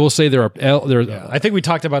 I will say there are. I think we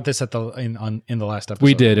talked about this in the last episode.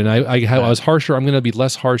 We did, and I was harsher. I'm going to be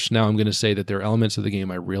less harsh now. I'm going to say that there are elements of the game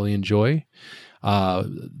I really enjoy.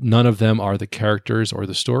 None of them are the characters or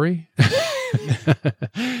the story.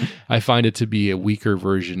 I find it to be a weaker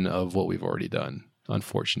version of what we've already done.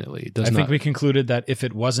 Unfortunately, I think we concluded that if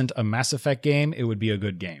it wasn't a Mass Effect game, it would be a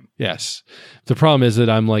good game. Yes. The problem is that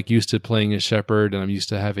I'm like used to playing as Shepard, and I'm used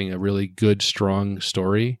to having a really good, strong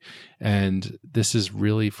story. And this is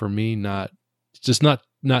really, for me, not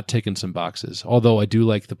ticking some boxes. Although I do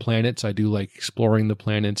like the planets, I do like exploring the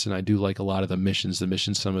planets, and I do like a lot of the missions. The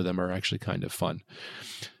missions, some of them are actually kind of fun.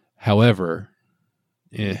 However,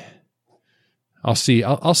 I'll see.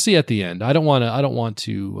 I'll see at the end. I don't want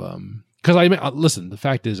to. Because listen, the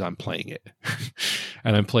fact is I'm playing it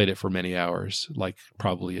and I've played it for many hours, like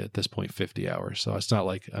probably at this point 50 hours. So it's not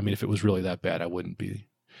like, if it was really that bad, I wouldn't be.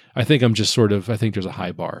 I think I'm just I think there's a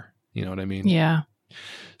high bar. You know what I mean? Yeah.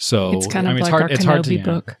 So it's kind of like our Kenobi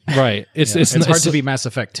book. Right. It's hard to beat Mass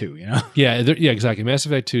Effect 2, Yeah, exactly. Mass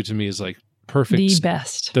Effect 2 to me is like perfect. The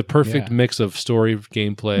best. The perfect mix of story,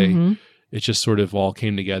 gameplay. Mm-hmm. It just sort of all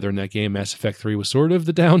came together in that game. Mass Effect 3 was sort of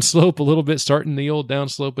the downslope a little bit, starting the old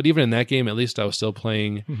downslope. But even in that game, at least I was still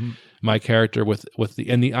playing my character with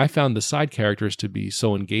I found the side characters to be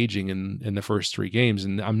so engaging in the first 3 games.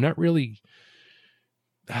 And I'm not really,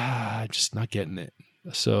 just not getting it.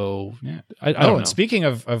 So I don't know. And speaking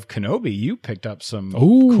of Kenobi, you picked up some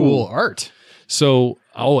cool art. So,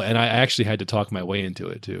 and I actually had to talk my way into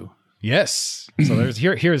it too. Yes. So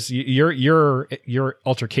here's your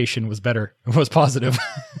altercation was positive.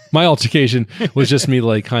 My altercation was just me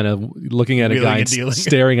like kind of looking at a guy and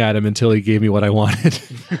staring at him until he gave me what I wanted.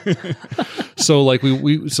 So like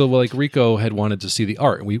Rico had wanted to see the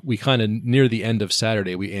art. We kind of near the end of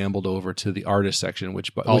Saturday we ambled over to the artist section, which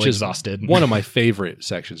is exhausted. One of my favorite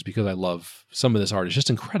sections because I love some of this art. It's just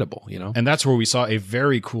incredible, And that's where we saw a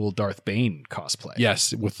very cool Darth Bane cosplay.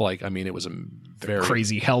 Yes, with it was a very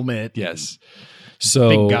crazy helmet. Yes. So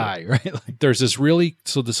big guy, right? There's this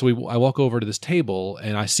I walk over to this table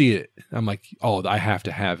and I see it. I'm like, oh, I have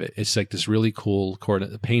to have it. It's like this really cool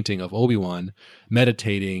painting of Obi-Wan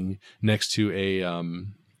meditating next to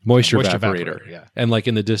moisture evaporator. Yeah. And like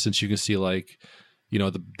in the distance, you can see like,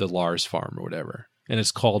 the Lars farm or whatever. And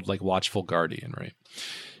it's called like Watchful Guardian, right?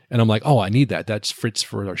 And I'm like, oh, I need that. That's Fritz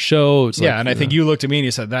for our show. It's and I think you looked at me and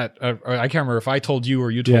you said that. I can't remember if I told you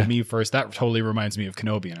or you told me first. That totally reminds me of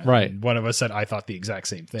Kenobi. And one of us said I thought the exact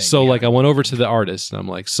same thing. So like I went over to the artist and I'm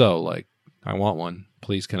like, I want one.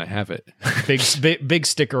 Please, can I have it? big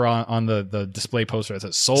sticker on the display poster that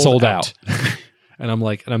says sold out. And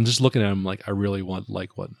I'm just looking at him like, I really want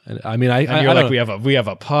like one. And I mean, you're like, we have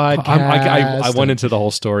a podcast. I went into the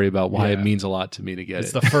whole story about why it means a lot to me to get it.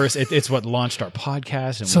 It's the first. It's what launched our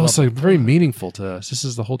podcast. And so it's like very meaningful to us. This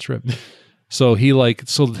is the whole trip. So him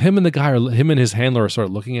and him and his handler are sort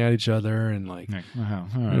of looking at each other and like, you're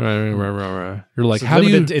like, how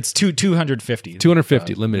limited, do you? It's 250.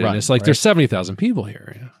 250 limited. And it's like there's 70,000 people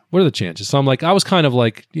here. What are the chances? So I'm like, I was kind of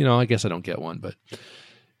like, I guess I don't get one, but.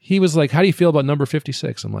 He was like, how do you feel about number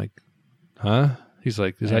 56? I'm like, huh? He's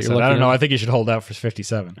like, is that your lucky I don't know. number? I think you should hold out for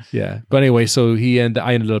 57. Yeah. But anyway, so I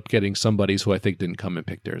ended up getting somebody's who I think didn't come and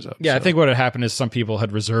pick theirs up. Yeah, so. I think what had happened is some people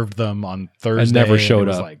had reserved them on Thursday. And never showed it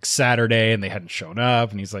was up. like Saturday and they hadn't shown up.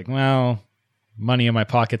 And he's like, well, money in my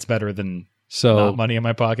pocket's better than not money in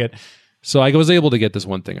my pocket. So I was able to get this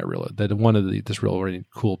one thing this really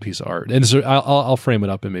cool piece of art, and so I'll frame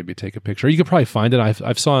it up and maybe take a picture. You could probably find it.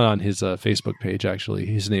 I've saw it on his Facebook page actually.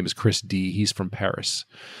 His name is Chris D. He's from Paris,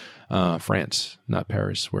 France, not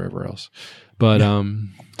Paris, wherever else. But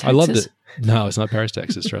I loved it. No, it's not Paris,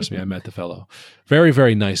 Texas. Trust me, I met the fellow. Very,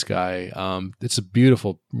 very nice guy. It's a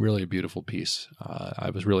beautiful, really beautiful piece.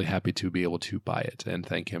 I was really happy to be able to buy it and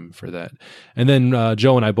thank him for that. And then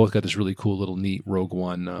Joe and I both got this really cool little neat Rogue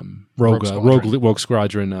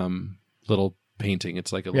Squadron little painting.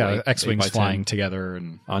 It's like a X-Wings flying together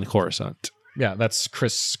and on Coruscant. Yeah, that's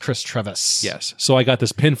Chris Trevis. Yes. So I got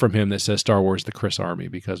this pin from him that says Star Wars: The Chris Army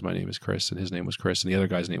because my name is Chris and his name was Chris and the other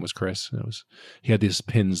guy's name was Chris. And he had these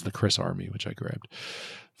pins, the Chris Army, which I grabbed.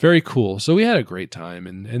 Very cool. So we had a great time,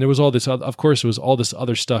 and there was all this. Of course, there was all this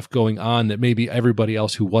other stuff going on that maybe everybody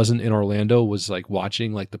else who wasn't in Orlando was like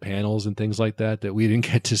watching, like the panels and things like that we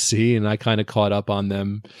didn't get to see, and I kind of caught up on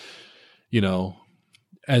them,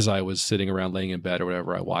 as I was sitting around laying in bed or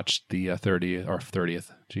whatever. I watched the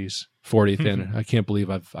 40th, and I can't believe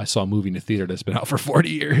I saw a movie in the theater that's been out for 40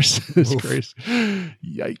 years. It's crazy.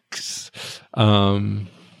 Yikes.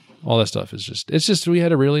 All that stuff is just we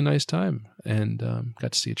had a really nice time and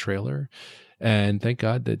got to see a trailer. And thank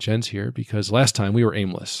God that Jen's here because last time we were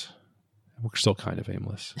aimless. We're still kind of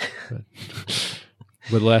aimless.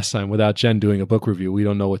 But last time, without Jen doing a book review, we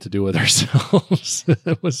don't know what to do with ourselves.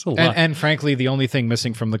 It was a lot. And frankly, the only thing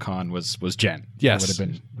missing from the con was Jen. Yes. It would have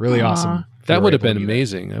been really awesome. That would have been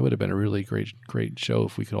amazing. That would have been a really great show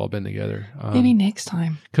if we could all been together. Maybe next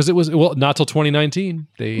time. Because it was, not till 2019.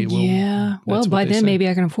 Well, by then, maybe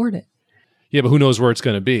I can afford it. Yeah, but who knows where it's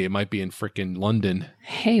going to be? It might be in frickin' London.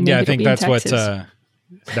 Hey, maybe I think that's what...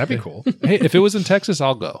 that'd be cool. Hey, if it was in Texas,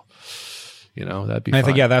 I'll go. That'd be fun. I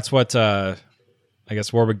think, that's what... I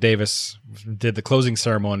guess Warwick Davis did the closing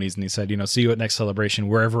ceremonies, and he said, see you at next celebration,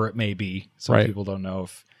 wherever it may be. Some people don't know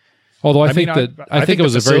if. Although I think it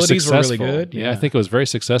was a very successful. Really good. Yeah, I think it was very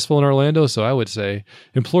successful in Orlando. So I would say,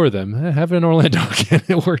 implore them, have it in Orlando again.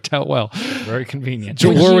 It worked out well. Very convenient.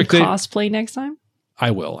 Would you cosplay next time?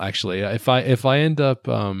 I will actually. If I end up,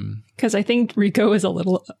 because I think Rico is a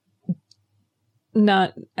little.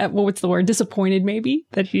 Not what's the word? Disappointed, maybe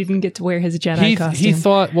that he didn't get to wear his Jedi costume. He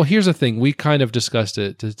thought. Well, here's the thing. We kind of discussed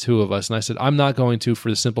it, the two of us, and I said I'm not going to for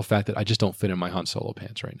the simple fact that I just don't fit in my Han Solo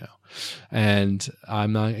pants right now, and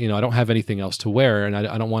I'm not. I don't have anything else to wear, and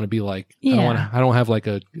I don't want to be like. Yeah. I don't have like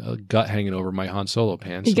a gut hanging over my Han Solo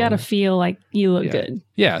pants. You got to feel like you look good.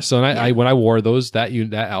 Yeah. So I when I wore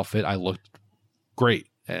that outfit, I looked great.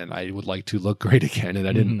 And I would like to look great again, and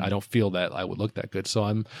I didn't. I don't feel that I would look that good, so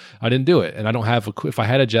I didn't do it. And I don't have. If I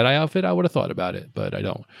had a Jedi outfit, I would have thought about it, but I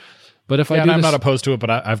don't. But if I do, I'm not opposed to it, but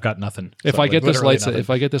I've got nothing. If I get this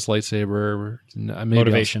lightsaber,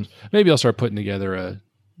 motivation, maybe I'll start putting together a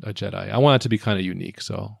Jedi. I want it to be kind of unique,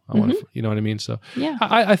 so I want to. You know what I mean? So yeah,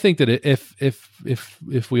 I think that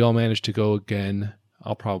if we all manage to go again,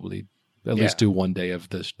 I'll probably at least do one day of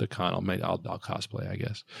the con. I'll cosplay, I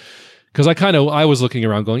guess. Because I was looking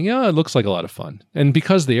around going, yeah, it looks like a lot of fun. And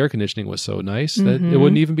because the air conditioning was so nice that it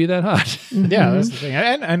wouldn't even be that hot. Yeah, that's the thing.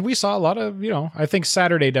 And we saw a lot of, I think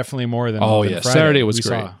Saturday definitely more than Friday. Saturday was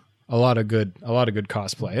great. Saw a lot of good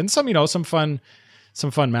cosplay. And some fun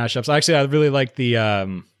mashups. Actually, I really like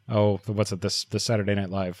the what's it, this Saturday Night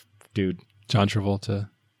Live dude. John Travolta.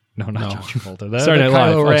 No, not John Travolta. The Saturday Night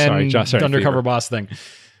Kylo Live. Ren Sorry, undercover Fever. boss thing.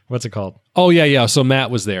 What's it called? Oh, yeah. So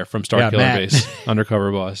Matt was there from Starkiller Base,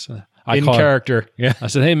 undercover boss. in character. Yeah. I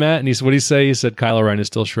said, "Hey, Matt," and he said, "What did he say?" He said, "Kylo Ren is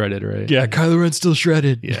still shredded, right?" Yeah, Kylo Ren's still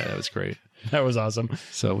shredded. Yeah, that was great. That was awesome.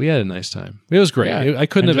 So we had a nice time. It was great. Yeah. I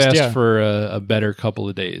couldn't And have just, asked for a better couple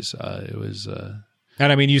of days. It was.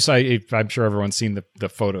 And I mean, you saw, I'm sure everyone's seen the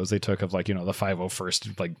photos they took of like, the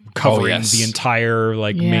 501st, like covering the entire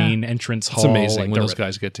main entrance hall. It's amazing like, when those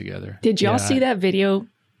guys get together. Did y'all see that video?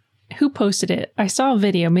 Who posted it? I saw a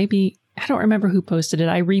video. Maybe, I don't remember who posted it.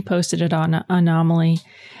 I reposted it on Anomaly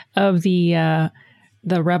of the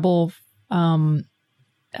Rebel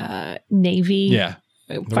Navy. Yeah.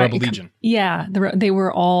 The Rebel Legion. Yeah. They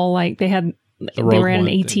were all like, they were at an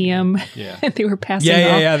ATM. Yeah. And they were passing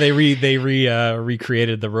off. Yeah. They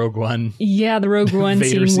recreated the Rogue One. Yeah, the Rogue One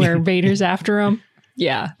Vader scene where scene. Vader's after him.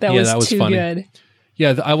 Yeah, that was too funny. good.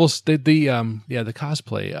 Yeah, I will. The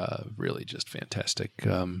cosplay really just fantastic.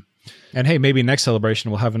 And hey, maybe next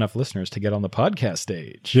celebration we'll have enough listeners to get on the podcast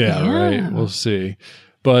stage. Yeah, Yeah. right. We'll see.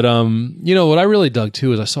 But what I really dug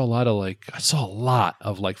too is I saw a lot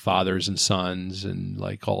of like fathers and sons and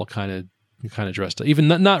like all kind of dressed up. Even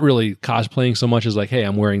not really cosplaying so much as like, hey,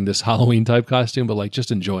 I'm wearing this Halloween type costume, but like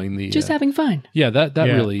just enjoying the Just having fun. Yeah, that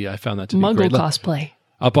really I found that to be Muggle great. cosplay.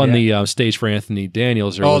 Up on the stage for Anthony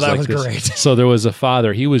Daniels, there was that like was this, great. So there was a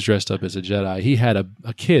father. He was dressed up as a Jedi. He had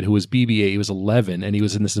a kid who was BB-8. He was 11, and he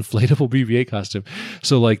was in this inflatable BB-8 costume.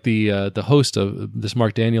 So like the host of this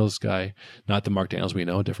Mark Daniels guy, not the Mark Daniels we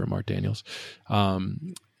know, different Mark Daniels,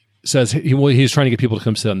 says he's trying to get people to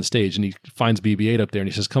come sit on the stage, and he finds BB-8 up there, and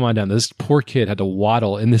he says, "Come on down." This poor kid had to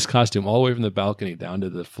waddle in this costume all the way from the balcony down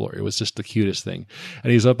to the floor. It was just the cutest thing,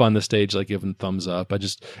 and he's up on the stage like giving thumbs up.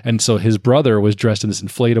 And so his brother was dressed in this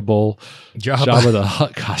inflatable Jabba the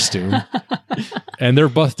Hutt costume, and they're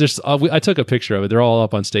both just. I took a picture of it. They're all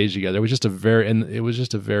up on stage together. It was just a very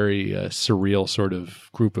surreal sort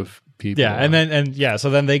of group of people. Yeah,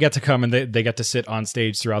 so then they get to come and they get to sit on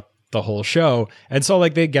stage throughout the whole show. And so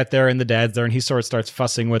like they get there and the dad's there and he sort of starts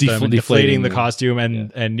fussing with them and deflating the costume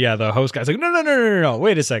and the host guy's like, no,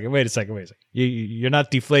 wait a second. You're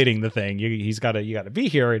not deflating the thing. You got to be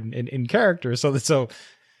here in character. So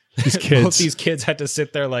these kids. Both these kids had to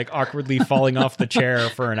sit there like awkwardly falling off the chair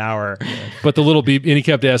for an hour. But the little and he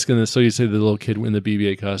kept asking this. So you say the little kid in the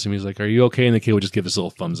BB-8 costume, he's like, "Are you okay?" And the kid would just give this little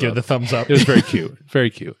thumbs up. Give the thumbs up. It was very cute. Very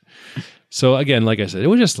cute. So again, like I said, it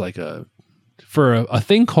was just like for a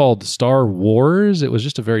thing called Star Wars, it was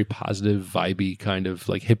just a very positive, vibey kind of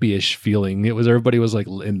like hippie-ish feeling. Everybody was like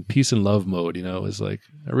in peace and love mode. It was like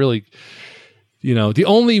a really, the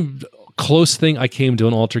only close thing I came to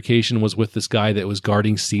an altercation was with this guy that was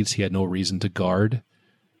guarding seats he had no reason to guard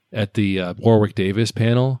at the Warwick Davis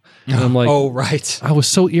panel. And I'm like, oh, right. I was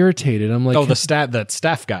so irritated. I'm like, that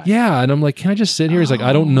staff guy. Yeah. And I'm like, can I just sit here? He's like,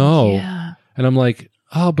 I don't know. Yeah. And I'm like,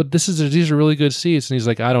 oh, but these are really good seats. And he's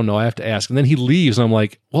like, I don't know. I have to ask. And then he leaves. And I'm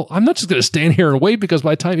like, well, I'm not just going to stand here and wait because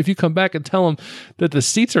by the time, if you come back and tell him that the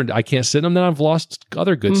seats I can't sit in them, then I've lost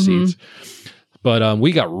other good seats. But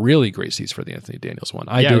we got really great seats for the Anthony Daniels one.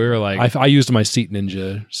 We were like, I used my Seat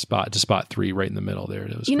Ninja spot 3 right in the middle there.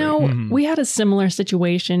 It was great. We had a similar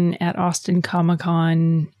situation at Austin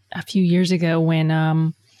Comic-Con a few years ago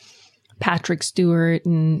when Patrick Stewart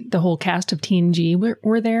and the whole cast of TNG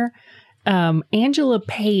were there. Angela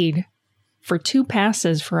paid for 2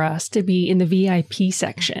 passes for us to be in the VIP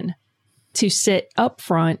section to sit up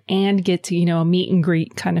front and get to, a meet and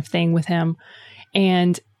greet kind of thing with him.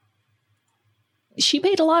 And she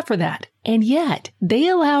paid a lot for that. And yet they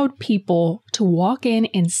allowed people to walk in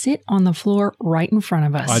and sit on the floor right in front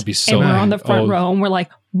of us. I'd be so And we're mad. on the front row and we're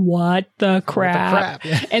like, what the crap?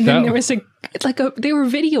 Yeah. And then there was they were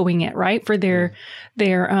videoing it, right? For their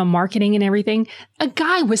marketing and everything. A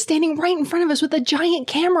guy was standing right in front of us with a giant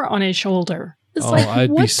camera on his shoulder. It's like, I'd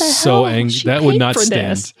what be the so hell? angry. She That would paid not for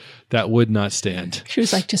stand. this. That would not stand. She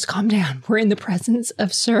was like, just calm down. We're in the presence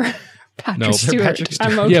of Sir Patrick No, Stewart. Patrick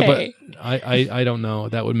Stewart. I'm okay. Yeah, but I don't know.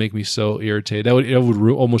 That would make me so irritated. It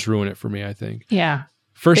would almost ruin it for me, I think. Yeah.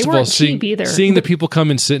 First They of all, weren't cheap either. seeing the people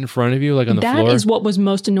come and sit in front of you, like on the That floor. is what was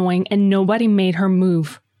most annoying, and nobody made her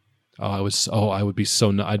move. I would be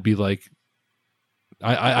so. I'd be like,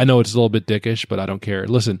 I know it's a little bit dickish, but I don't care.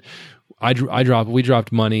 Listen, we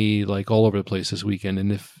dropped money like all over the place this weekend,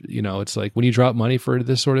 and if it's like when you drop money for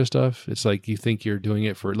this sort of stuff, it's like you think you're doing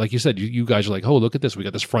it for, like you said, you guys are like, oh, look at this, we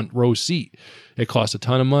got this front row seat. It costs a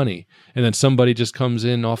ton of money, and then somebody just comes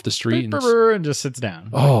in off the street and just sits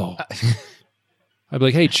down. Oh, I'd be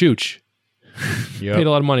like, hey, Chooch, Yep. paid a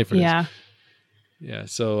lot of money for this. Yeah. Yeah.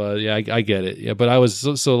 So I get it. Yeah, but I was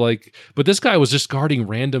so like, but this guy was just guarding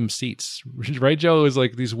random seats, right, Joe? It was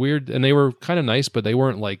like these weird, and they were kind of nice, but they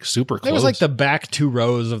weren't like super close. It was like the back 2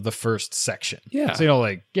 rows of the first section. Yeah.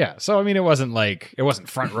 So So I mean, it wasn't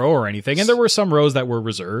front row or anything, and there were some rows that were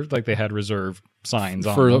reserved, like they had reserved signs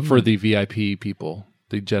on them. For the VIP people,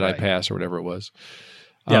 the Jedi Right. Pass or whatever it was.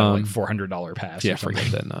 Yeah, like $400 pass. Yeah, or something.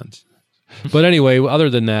 forget that nonsense. But anyway, other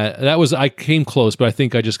than that, I came close, but I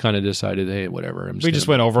think I just kind of decided, hey, whatever. We just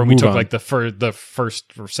went over and we took on. like the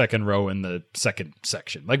first or second row in the second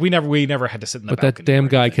section. Like we never had to sit in the But that balcony damn or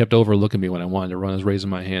guy anything. kept overlooking me when I wanted to run. I was raising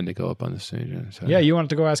my hand to go up on the stage. So- Yeah, you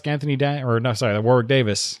wanted to go ask Warwick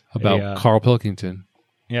Davis about Carl Pilkington.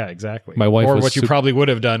 Yeah, exactly. My wife or was what you super- probably would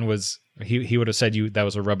have done was he would have said that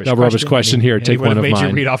was a rubbish A question. rubbish question and here. and Take would one have of made mine,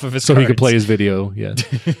 you read off of his so he could cards. play his video. Yeah,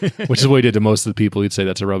 which is what he did to most of the people. He'd say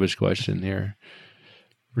that's a rubbish question here.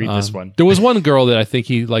 Read this one. There was one girl that I think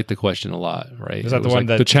he liked the question a lot. Right? Is that It the was one like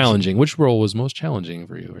that- the challenging? Which role was most challenging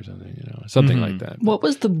for you, or something? Something like that. What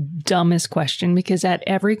was the dumbest question? Because at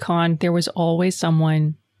every con, there was always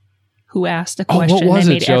someone who asked a Oh, what question. was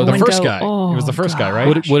that it, made Joe? The everyone first go, guy. Oh, It was the first guy, God.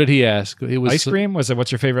 right? What did he ask? It was Ice cream? Was it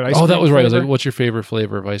what's your favorite ice cream? Oh, that was right. I was flavor? like, "What's your favorite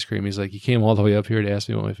flavor of ice cream?" He's like, "You came all the way up here to ask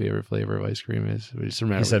me what my favorite flavor of ice cream is." What's the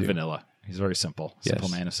matter He said with you? vanilla. He's very simple. Yes. Simple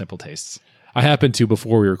man of simple tastes. I happened to,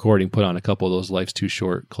 before we were recording, put on a couple of those Life's Too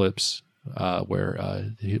Short clips where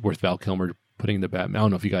Val Kilmer putting the Batman. I don't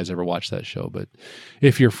know if you guys ever watched that show, but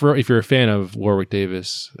if you're a fan of Warwick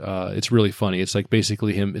Davis, it's really funny. It's like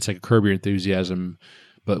basically him. It's like a Curb Your Enthusiasm,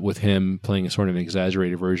 but with him playing a sort of an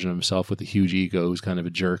exaggerated version of himself with a huge ego, who's kind of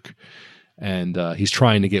a jerk. And he's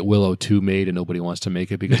trying to get Willow 2 made, and nobody wants to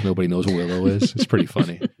make it because nobody knows what Willow is. It's pretty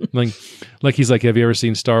funny. Like he's like, "Have you ever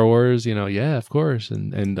seen Star Wars?" Yeah, of course.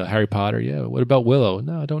 And Harry Potter. Yeah. What about Willow?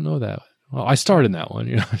 No, I don't know that. Well, I starred in that one.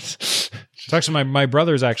 So actually, my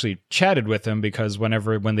brothers actually chatted with him because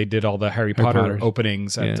when they did all the Harry Potter Potters.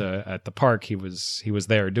 openings at the park, he was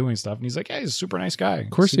there doing stuff, and he's like, "Yeah, he's a super nice guy. Of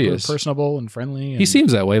course he super is. personable and friendly. And He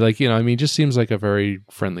seems that way. Just seems like a very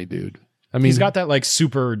friendly dude. I mean, he's got that like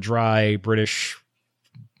super dry British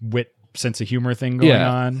wit sense of humor thing going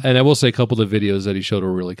on. And I will say a couple of the videos that he showed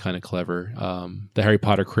were really kind of clever. The Harry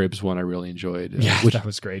Potter Cribs one I really enjoyed. That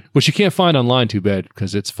was great. Which you can't find online, too bad,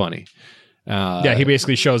 because it's funny. He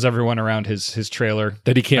basically shows everyone around his trailer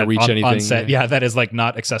That he can't reach on anything. set. Yeah, that is like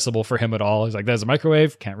not accessible for him at all. He's like, "There's a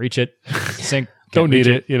microwave, can't reach it. Sink, Don't can't need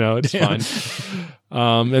reach it. It's fine.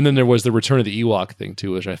 And then there was the Return of the Ewok thing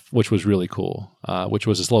too, which was really cool. Which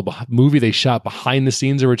was this little movie they shot behind the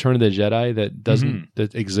scenes of Return of the Jedi that doesn't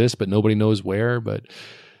that exists, but nobody knows where. But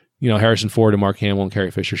Harrison Ford and Mark Hamill and Carrie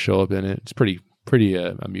Fisher show up in it. It's pretty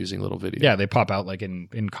amusing little video. Yeah, they pop out like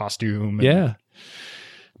in costume. And, Yeah.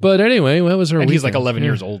 But anyway, what was her? and he's like weekend? 11 Yeah.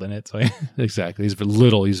 years old in it. So Exactly. He's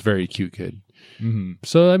little. He's a very cute kid.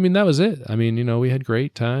 So, I mean, that was it. I mean, we had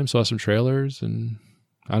great time, saw some trailers, and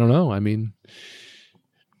I don't know. I mean,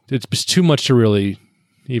 it's too much to really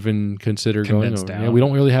even consider Condense going over. down. We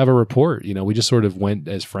don't really have a report. We just sort of went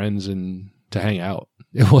as friends and to hang out.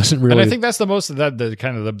 It wasn't really. And I think that's the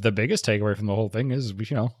kind of the biggest takeaway from the whole thing is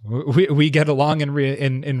we get along in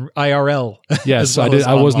IRL. Yes, as well I did. as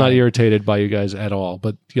I was not online. irritated by you guys at all,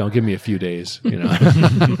 but give me a few days.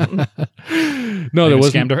 No, there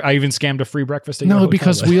was I even scammed a free breakfast. At your no, hotel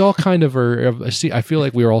because that- we all kind of are. See, I feel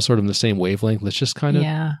like we were all sort of in the same wavelength. Let's just kind of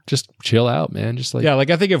just chill out, man. Just like yeah, like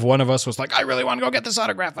I think if one of us was like, "I really want to go get this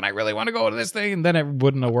autograph and I really want to go to this thing," and then it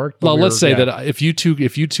wouldn't have worked. But Well, we let's were- say yeah. that if you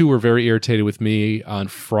two were very irritated with me on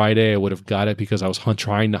Friday, I would have got it because I was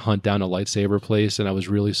trying to hunt down a lightsaber place, and I was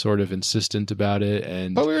really sort of insistent about it.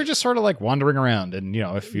 And But we were just sort of like wandering around, and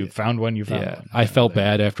if you found one, you found one. I felt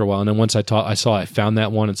bad after a while, and then once I found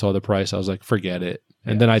that one and saw the price, I was like, forget it.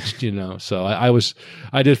 And then so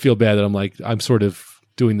I did feel bad that I'm sort of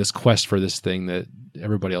doing this quest for this thing that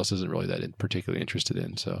everybody else isn't really that particularly interested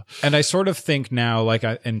in. So, And I sort of think now, like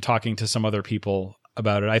in talking to some other people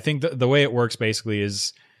about it, I think the way it works basically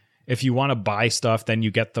is if you want to buy stuff, then you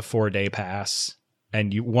get the 4-day pass,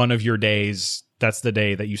 and one of your days, that's the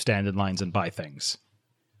day that you stand in lines and buy things.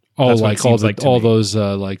 That's what it like seems like to all me. those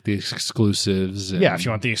like the exclusives. And, Yeah, if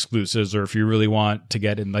you want the exclusives, or if you really want to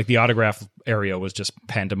get in, like the autograph area was just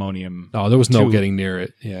pandemonium. Oh, there was no too. getting near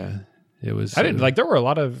it. Yeah, it was. I didn't like. There were a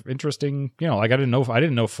lot of interesting. I didn't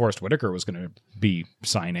know Forrest Whitaker was going to be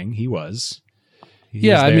signing. He was.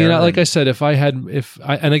 Yeah, I mean, like I said,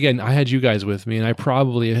 and again, I had you guys with me, and I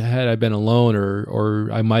probably had I been alone, or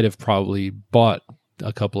I might have probably bought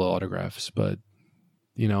a couple of autographs, but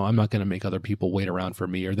I'm not going to make other people wait around for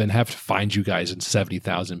me or then have to find you guys in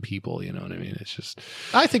 70,000 people. You know what I mean? It's just,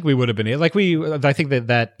 I think we would have been I think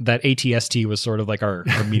that ATST was sort of like our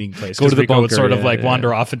meeting place. Go to 'Cause the Rico bunker, would sort of yeah, like yeah.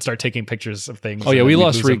 wander off and start taking pictures of things. oh yeah, and we then we'd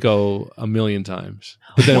lost lose him. Rico a million times.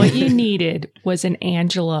 But then What you needed was an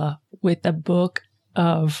Angela with a book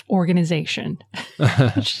of organization.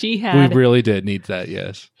 She we had, really did need that.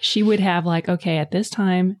 Yes. she would have like, okay, at this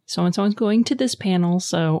time, so-and-so is going to this panel.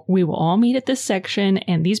 So we will all meet at this section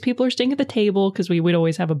and these people are staying at the table because we would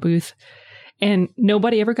always have a booth and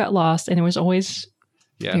nobody ever got lost. And it was always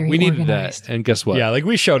Yeah. very We needed organized. that. And guess what? Yeah, like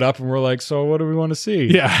we showed up and we're like, so what do we want to see?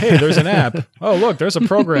 Yeah. Hey, there's an app. Oh, look, there's a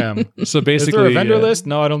program. So Is basically, there a vendor list?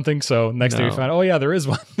 No, I don't think so. Next thing we No. found, oh yeah, there is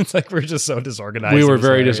one. It's like we're just so disorganized. we It were was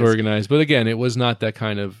very hilarious. disorganized. But again, it was not that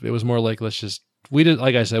kind of, it was more like, like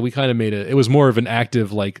I said, we kind of made it was more of an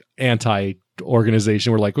active, like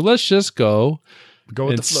anti-organization. We're like, well, let's just go. Go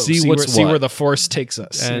with and the flow. see See, what's see what. where the force takes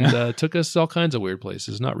us. And took us all kinds of weird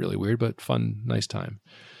places. Not really weird, but fun, nice time.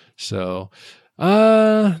 So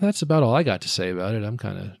that's about all I got to say about it. I'm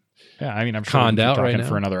kind of yeah, I mean, I'm sure Conned we could out keep right talking now.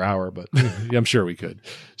 for another hour, but I'm sure we could.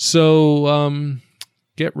 So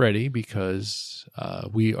get ready because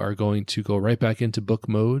we are going to go right back into book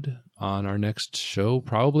mode on our next show,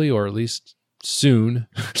 probably, or at least soon.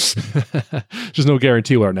 There's no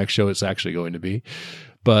guarantee what our next show is actually going to be.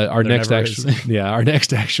 But our There next never actual, is. our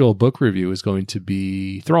next actual book review is going to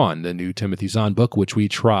be Thrawn, the new Timothy Zahn book, which we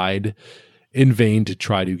tried in vain to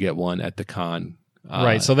try to get one at the con.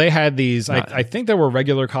 right. So they had these. not- I think there were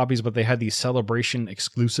regular copies, but they had these Celebration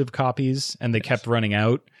exclusive copies, and they kept running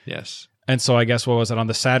out. Yes, And so I guess what was it on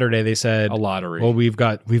the Saturday? They said a lottery. well, we've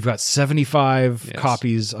got 75 Yes.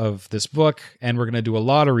 copies of this book, and we're going to do a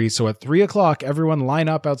lottery. So at 3:00, everyone line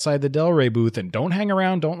up outside the Del Rey booth and don't hang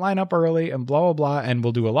around, don't line up early, and blah blah blah. And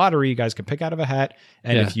we'll do a lottery. You guys can pick out of a hat,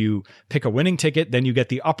 and Yeah. if you pick a winning ticket, then you get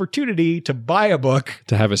the opportunity to buy a book,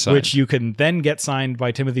 to have a sign. which you can then get signed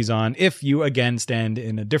by Timothy Zahn if you again stand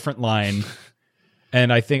in a different line.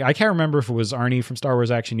 And I can't remember if it was Arnie from Star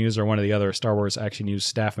Wars Action News or one of the other Star Wars Action News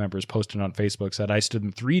staff members posted on Facebook said I stood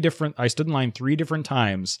in line 3 different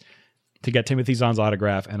times to get Timothy Zahn's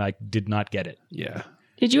autograph, and I did not get it. yeah,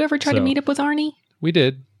 Did you ever try to So- meet up with Arnie? we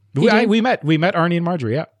did. You did? We met Arnie and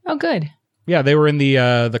Marjorie. Yeah, Oh, good. yeah, they were in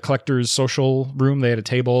the collector's social room. They had a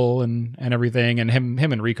table and everything, and him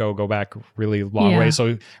and Rico go back really long Yeah. way.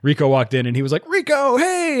 So Rico walked in and he was like, "Rico,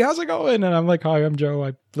 hey, how's it going?" And I'm like, "Hi, I'm Joe.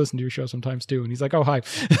 I listen to your show sometimes too." And he's like, "Oh, hi."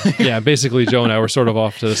 Yeah, basically Joe and I were sort of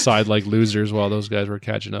off to the side like losers while those guys were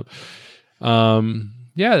catching up.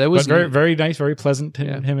 Yeah, that was But very, very nice, very pleasant.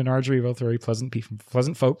 Yeah. Him and Marjorie both very pleasant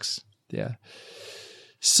folks. yeah.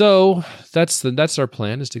 So that's our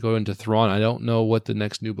plan is to go into Thrawn. I don't know what the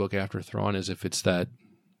next new book after Thrawn is. If it's that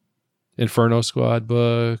Inferno Squad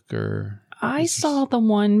book or I saw the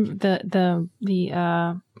one, the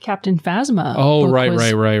Captain Phasma. oh book right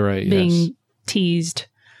was yes. being teased.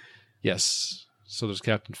 Yes. So there's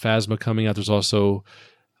Captain Phasma coming out. There's also,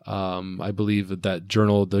 I believe that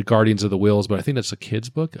journal, The Guardians of the Wills, but I think that's a kid's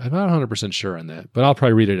book. I'm not 100% sure on that, but I'll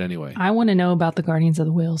probably read it anyway. I want to know about the Guardians of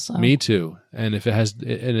the Wheels. So. Me too. And if it has,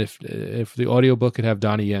 and if the audiobook could have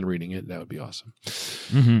Donnie Yen reading it, that would be awesome.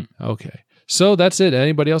 Mm-hmm. Okay. So that's it.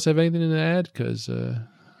 Anybody else have anything to add? Because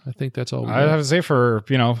I think that's all. I have to say, for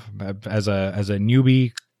as a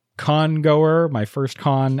newbie con goer, my first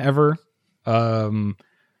con ever,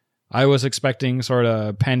 I was expecting sort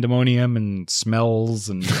of pandemonium and smells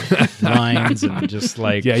and lines and just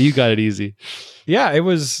like Yeah, you got it easy. yeah, it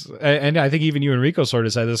was, and I think even you and Rico sort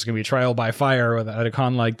of said this is gonna be trial by fire at a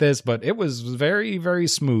con like this, but it was very, very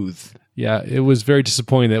smooth. Yeah, it was very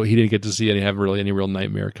disappointing that he didn't get to see any real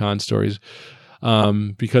nightmare con stories.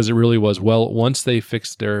 Because it really was once they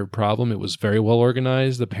fixed their problem, it was very well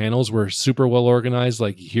organized. The panels were super well organized.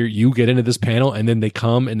 Like here, you get into this panel and then they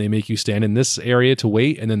come and they make you stand in this area to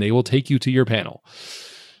wait, and then they will take you to your panel.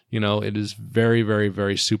 It is very, very,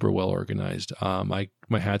 very super well organized. My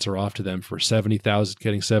hats are off to them for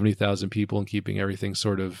getting 70,000 people and keeping everything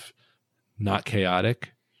sort of not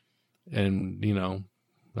chaotic. And,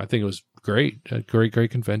 I think it was great, a great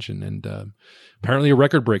convention, and apparently a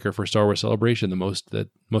record breaker for Star Wars Celebration, the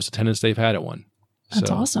most attendance they've had at one. That's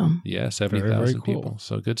awesome. Yeah, Very, 70,000 very cool. people.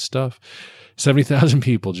 So good stuff. 70,000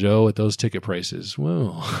 people, Joe, at those ticket prices.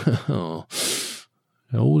 Whoa.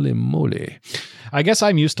 Holy moly. I guess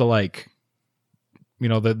I'm used to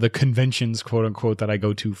the conventions, quote unquote, that I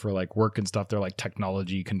go to for like work and stuff. They're like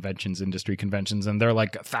technology conventions, industry conventions, and they're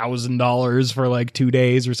like $1,000 for like 2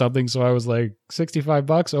 days or something. So I was like,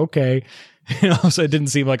 $65, okay. So it didn't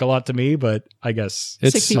seem like a lot to me, but I guess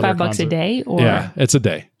It's $65 a day, or Yeah, it's a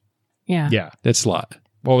day. yeah. yeah. It's a lot.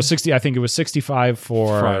 Well, it was 60. I think it was 65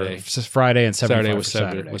 for Friday and 75 Saturday was for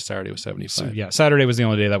Saturday. Saturday was 75. So, yeah, Saturday was the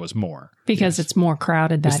only day that was more. Because it's more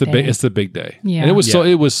crowded that day. It's the big day. Yeah. And it was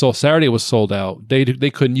sold. Saturday was sold out.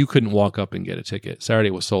 You couldn't walk up and get a ticket.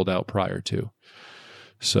 Saturday was sold out prior to.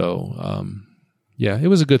 So, yeah, it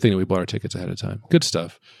was a good thing that we bought our tickets ahead of time. Good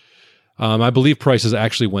stuff. I believe prices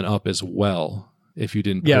actually went up as well. If you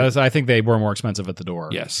didn't, I think they were more expensive at the door.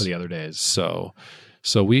 Yes. For the other days. So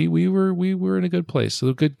we were in a good place.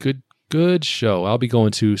 So good show. I'll be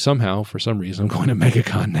going to somehow for some reason. I'm going to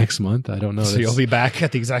MegaCon next month. I don't know. So you'll be back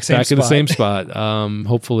at the exact same spot. In the same spot.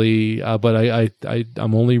 Hopefully, but I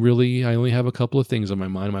only have a couple of things on my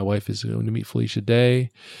mind. My wife is going to meet Felicia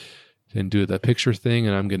Day and do the picture thing,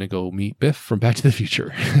 and I'm going to go meet Biff from Back to the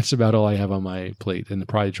Future. That's about all I have on my plate, and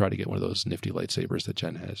probably try to get one of those nifty lightsabers that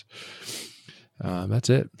Jen has. That's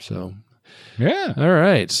it. So, yeah. All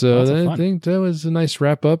right. So I think that was a nice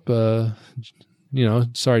wrap up. Sorry,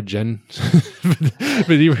 Jen, but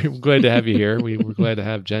we're glad to have you here. We're glad to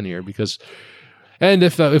have Jen here and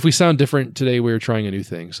if we sound different today, we're trying a new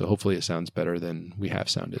thing. So hopefully it sounds better than we have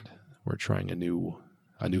sounded. We're trying a new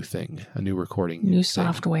thing, a new recording, new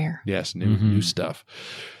software. Yes, new stuff.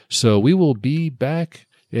 So we will be back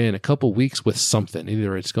in a couple weeks with something.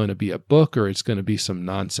 Either it's going to be a book or it's going to be some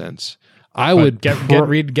nonsense. I would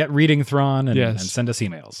get reading Thrawn and send us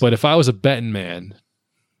emails. But if I was a betting man,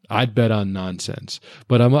 I'd bet on nonsense.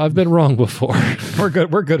 But I've been wrong before. We're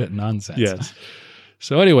good at nonsense. Yes.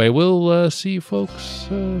 So anyway, we'll see you folks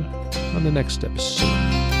on the next episode.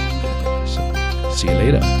 So see you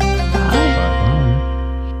later. Bye.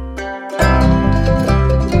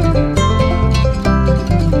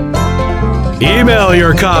 Email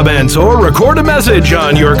your comments or record a message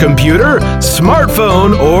on your computer,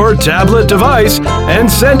 smartphone, or tablet device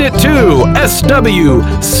and send it to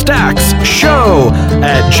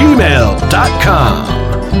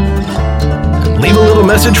swstackshow@gmail.com. Leave a little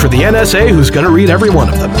message for the NSA who's going to read every one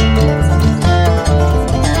of them.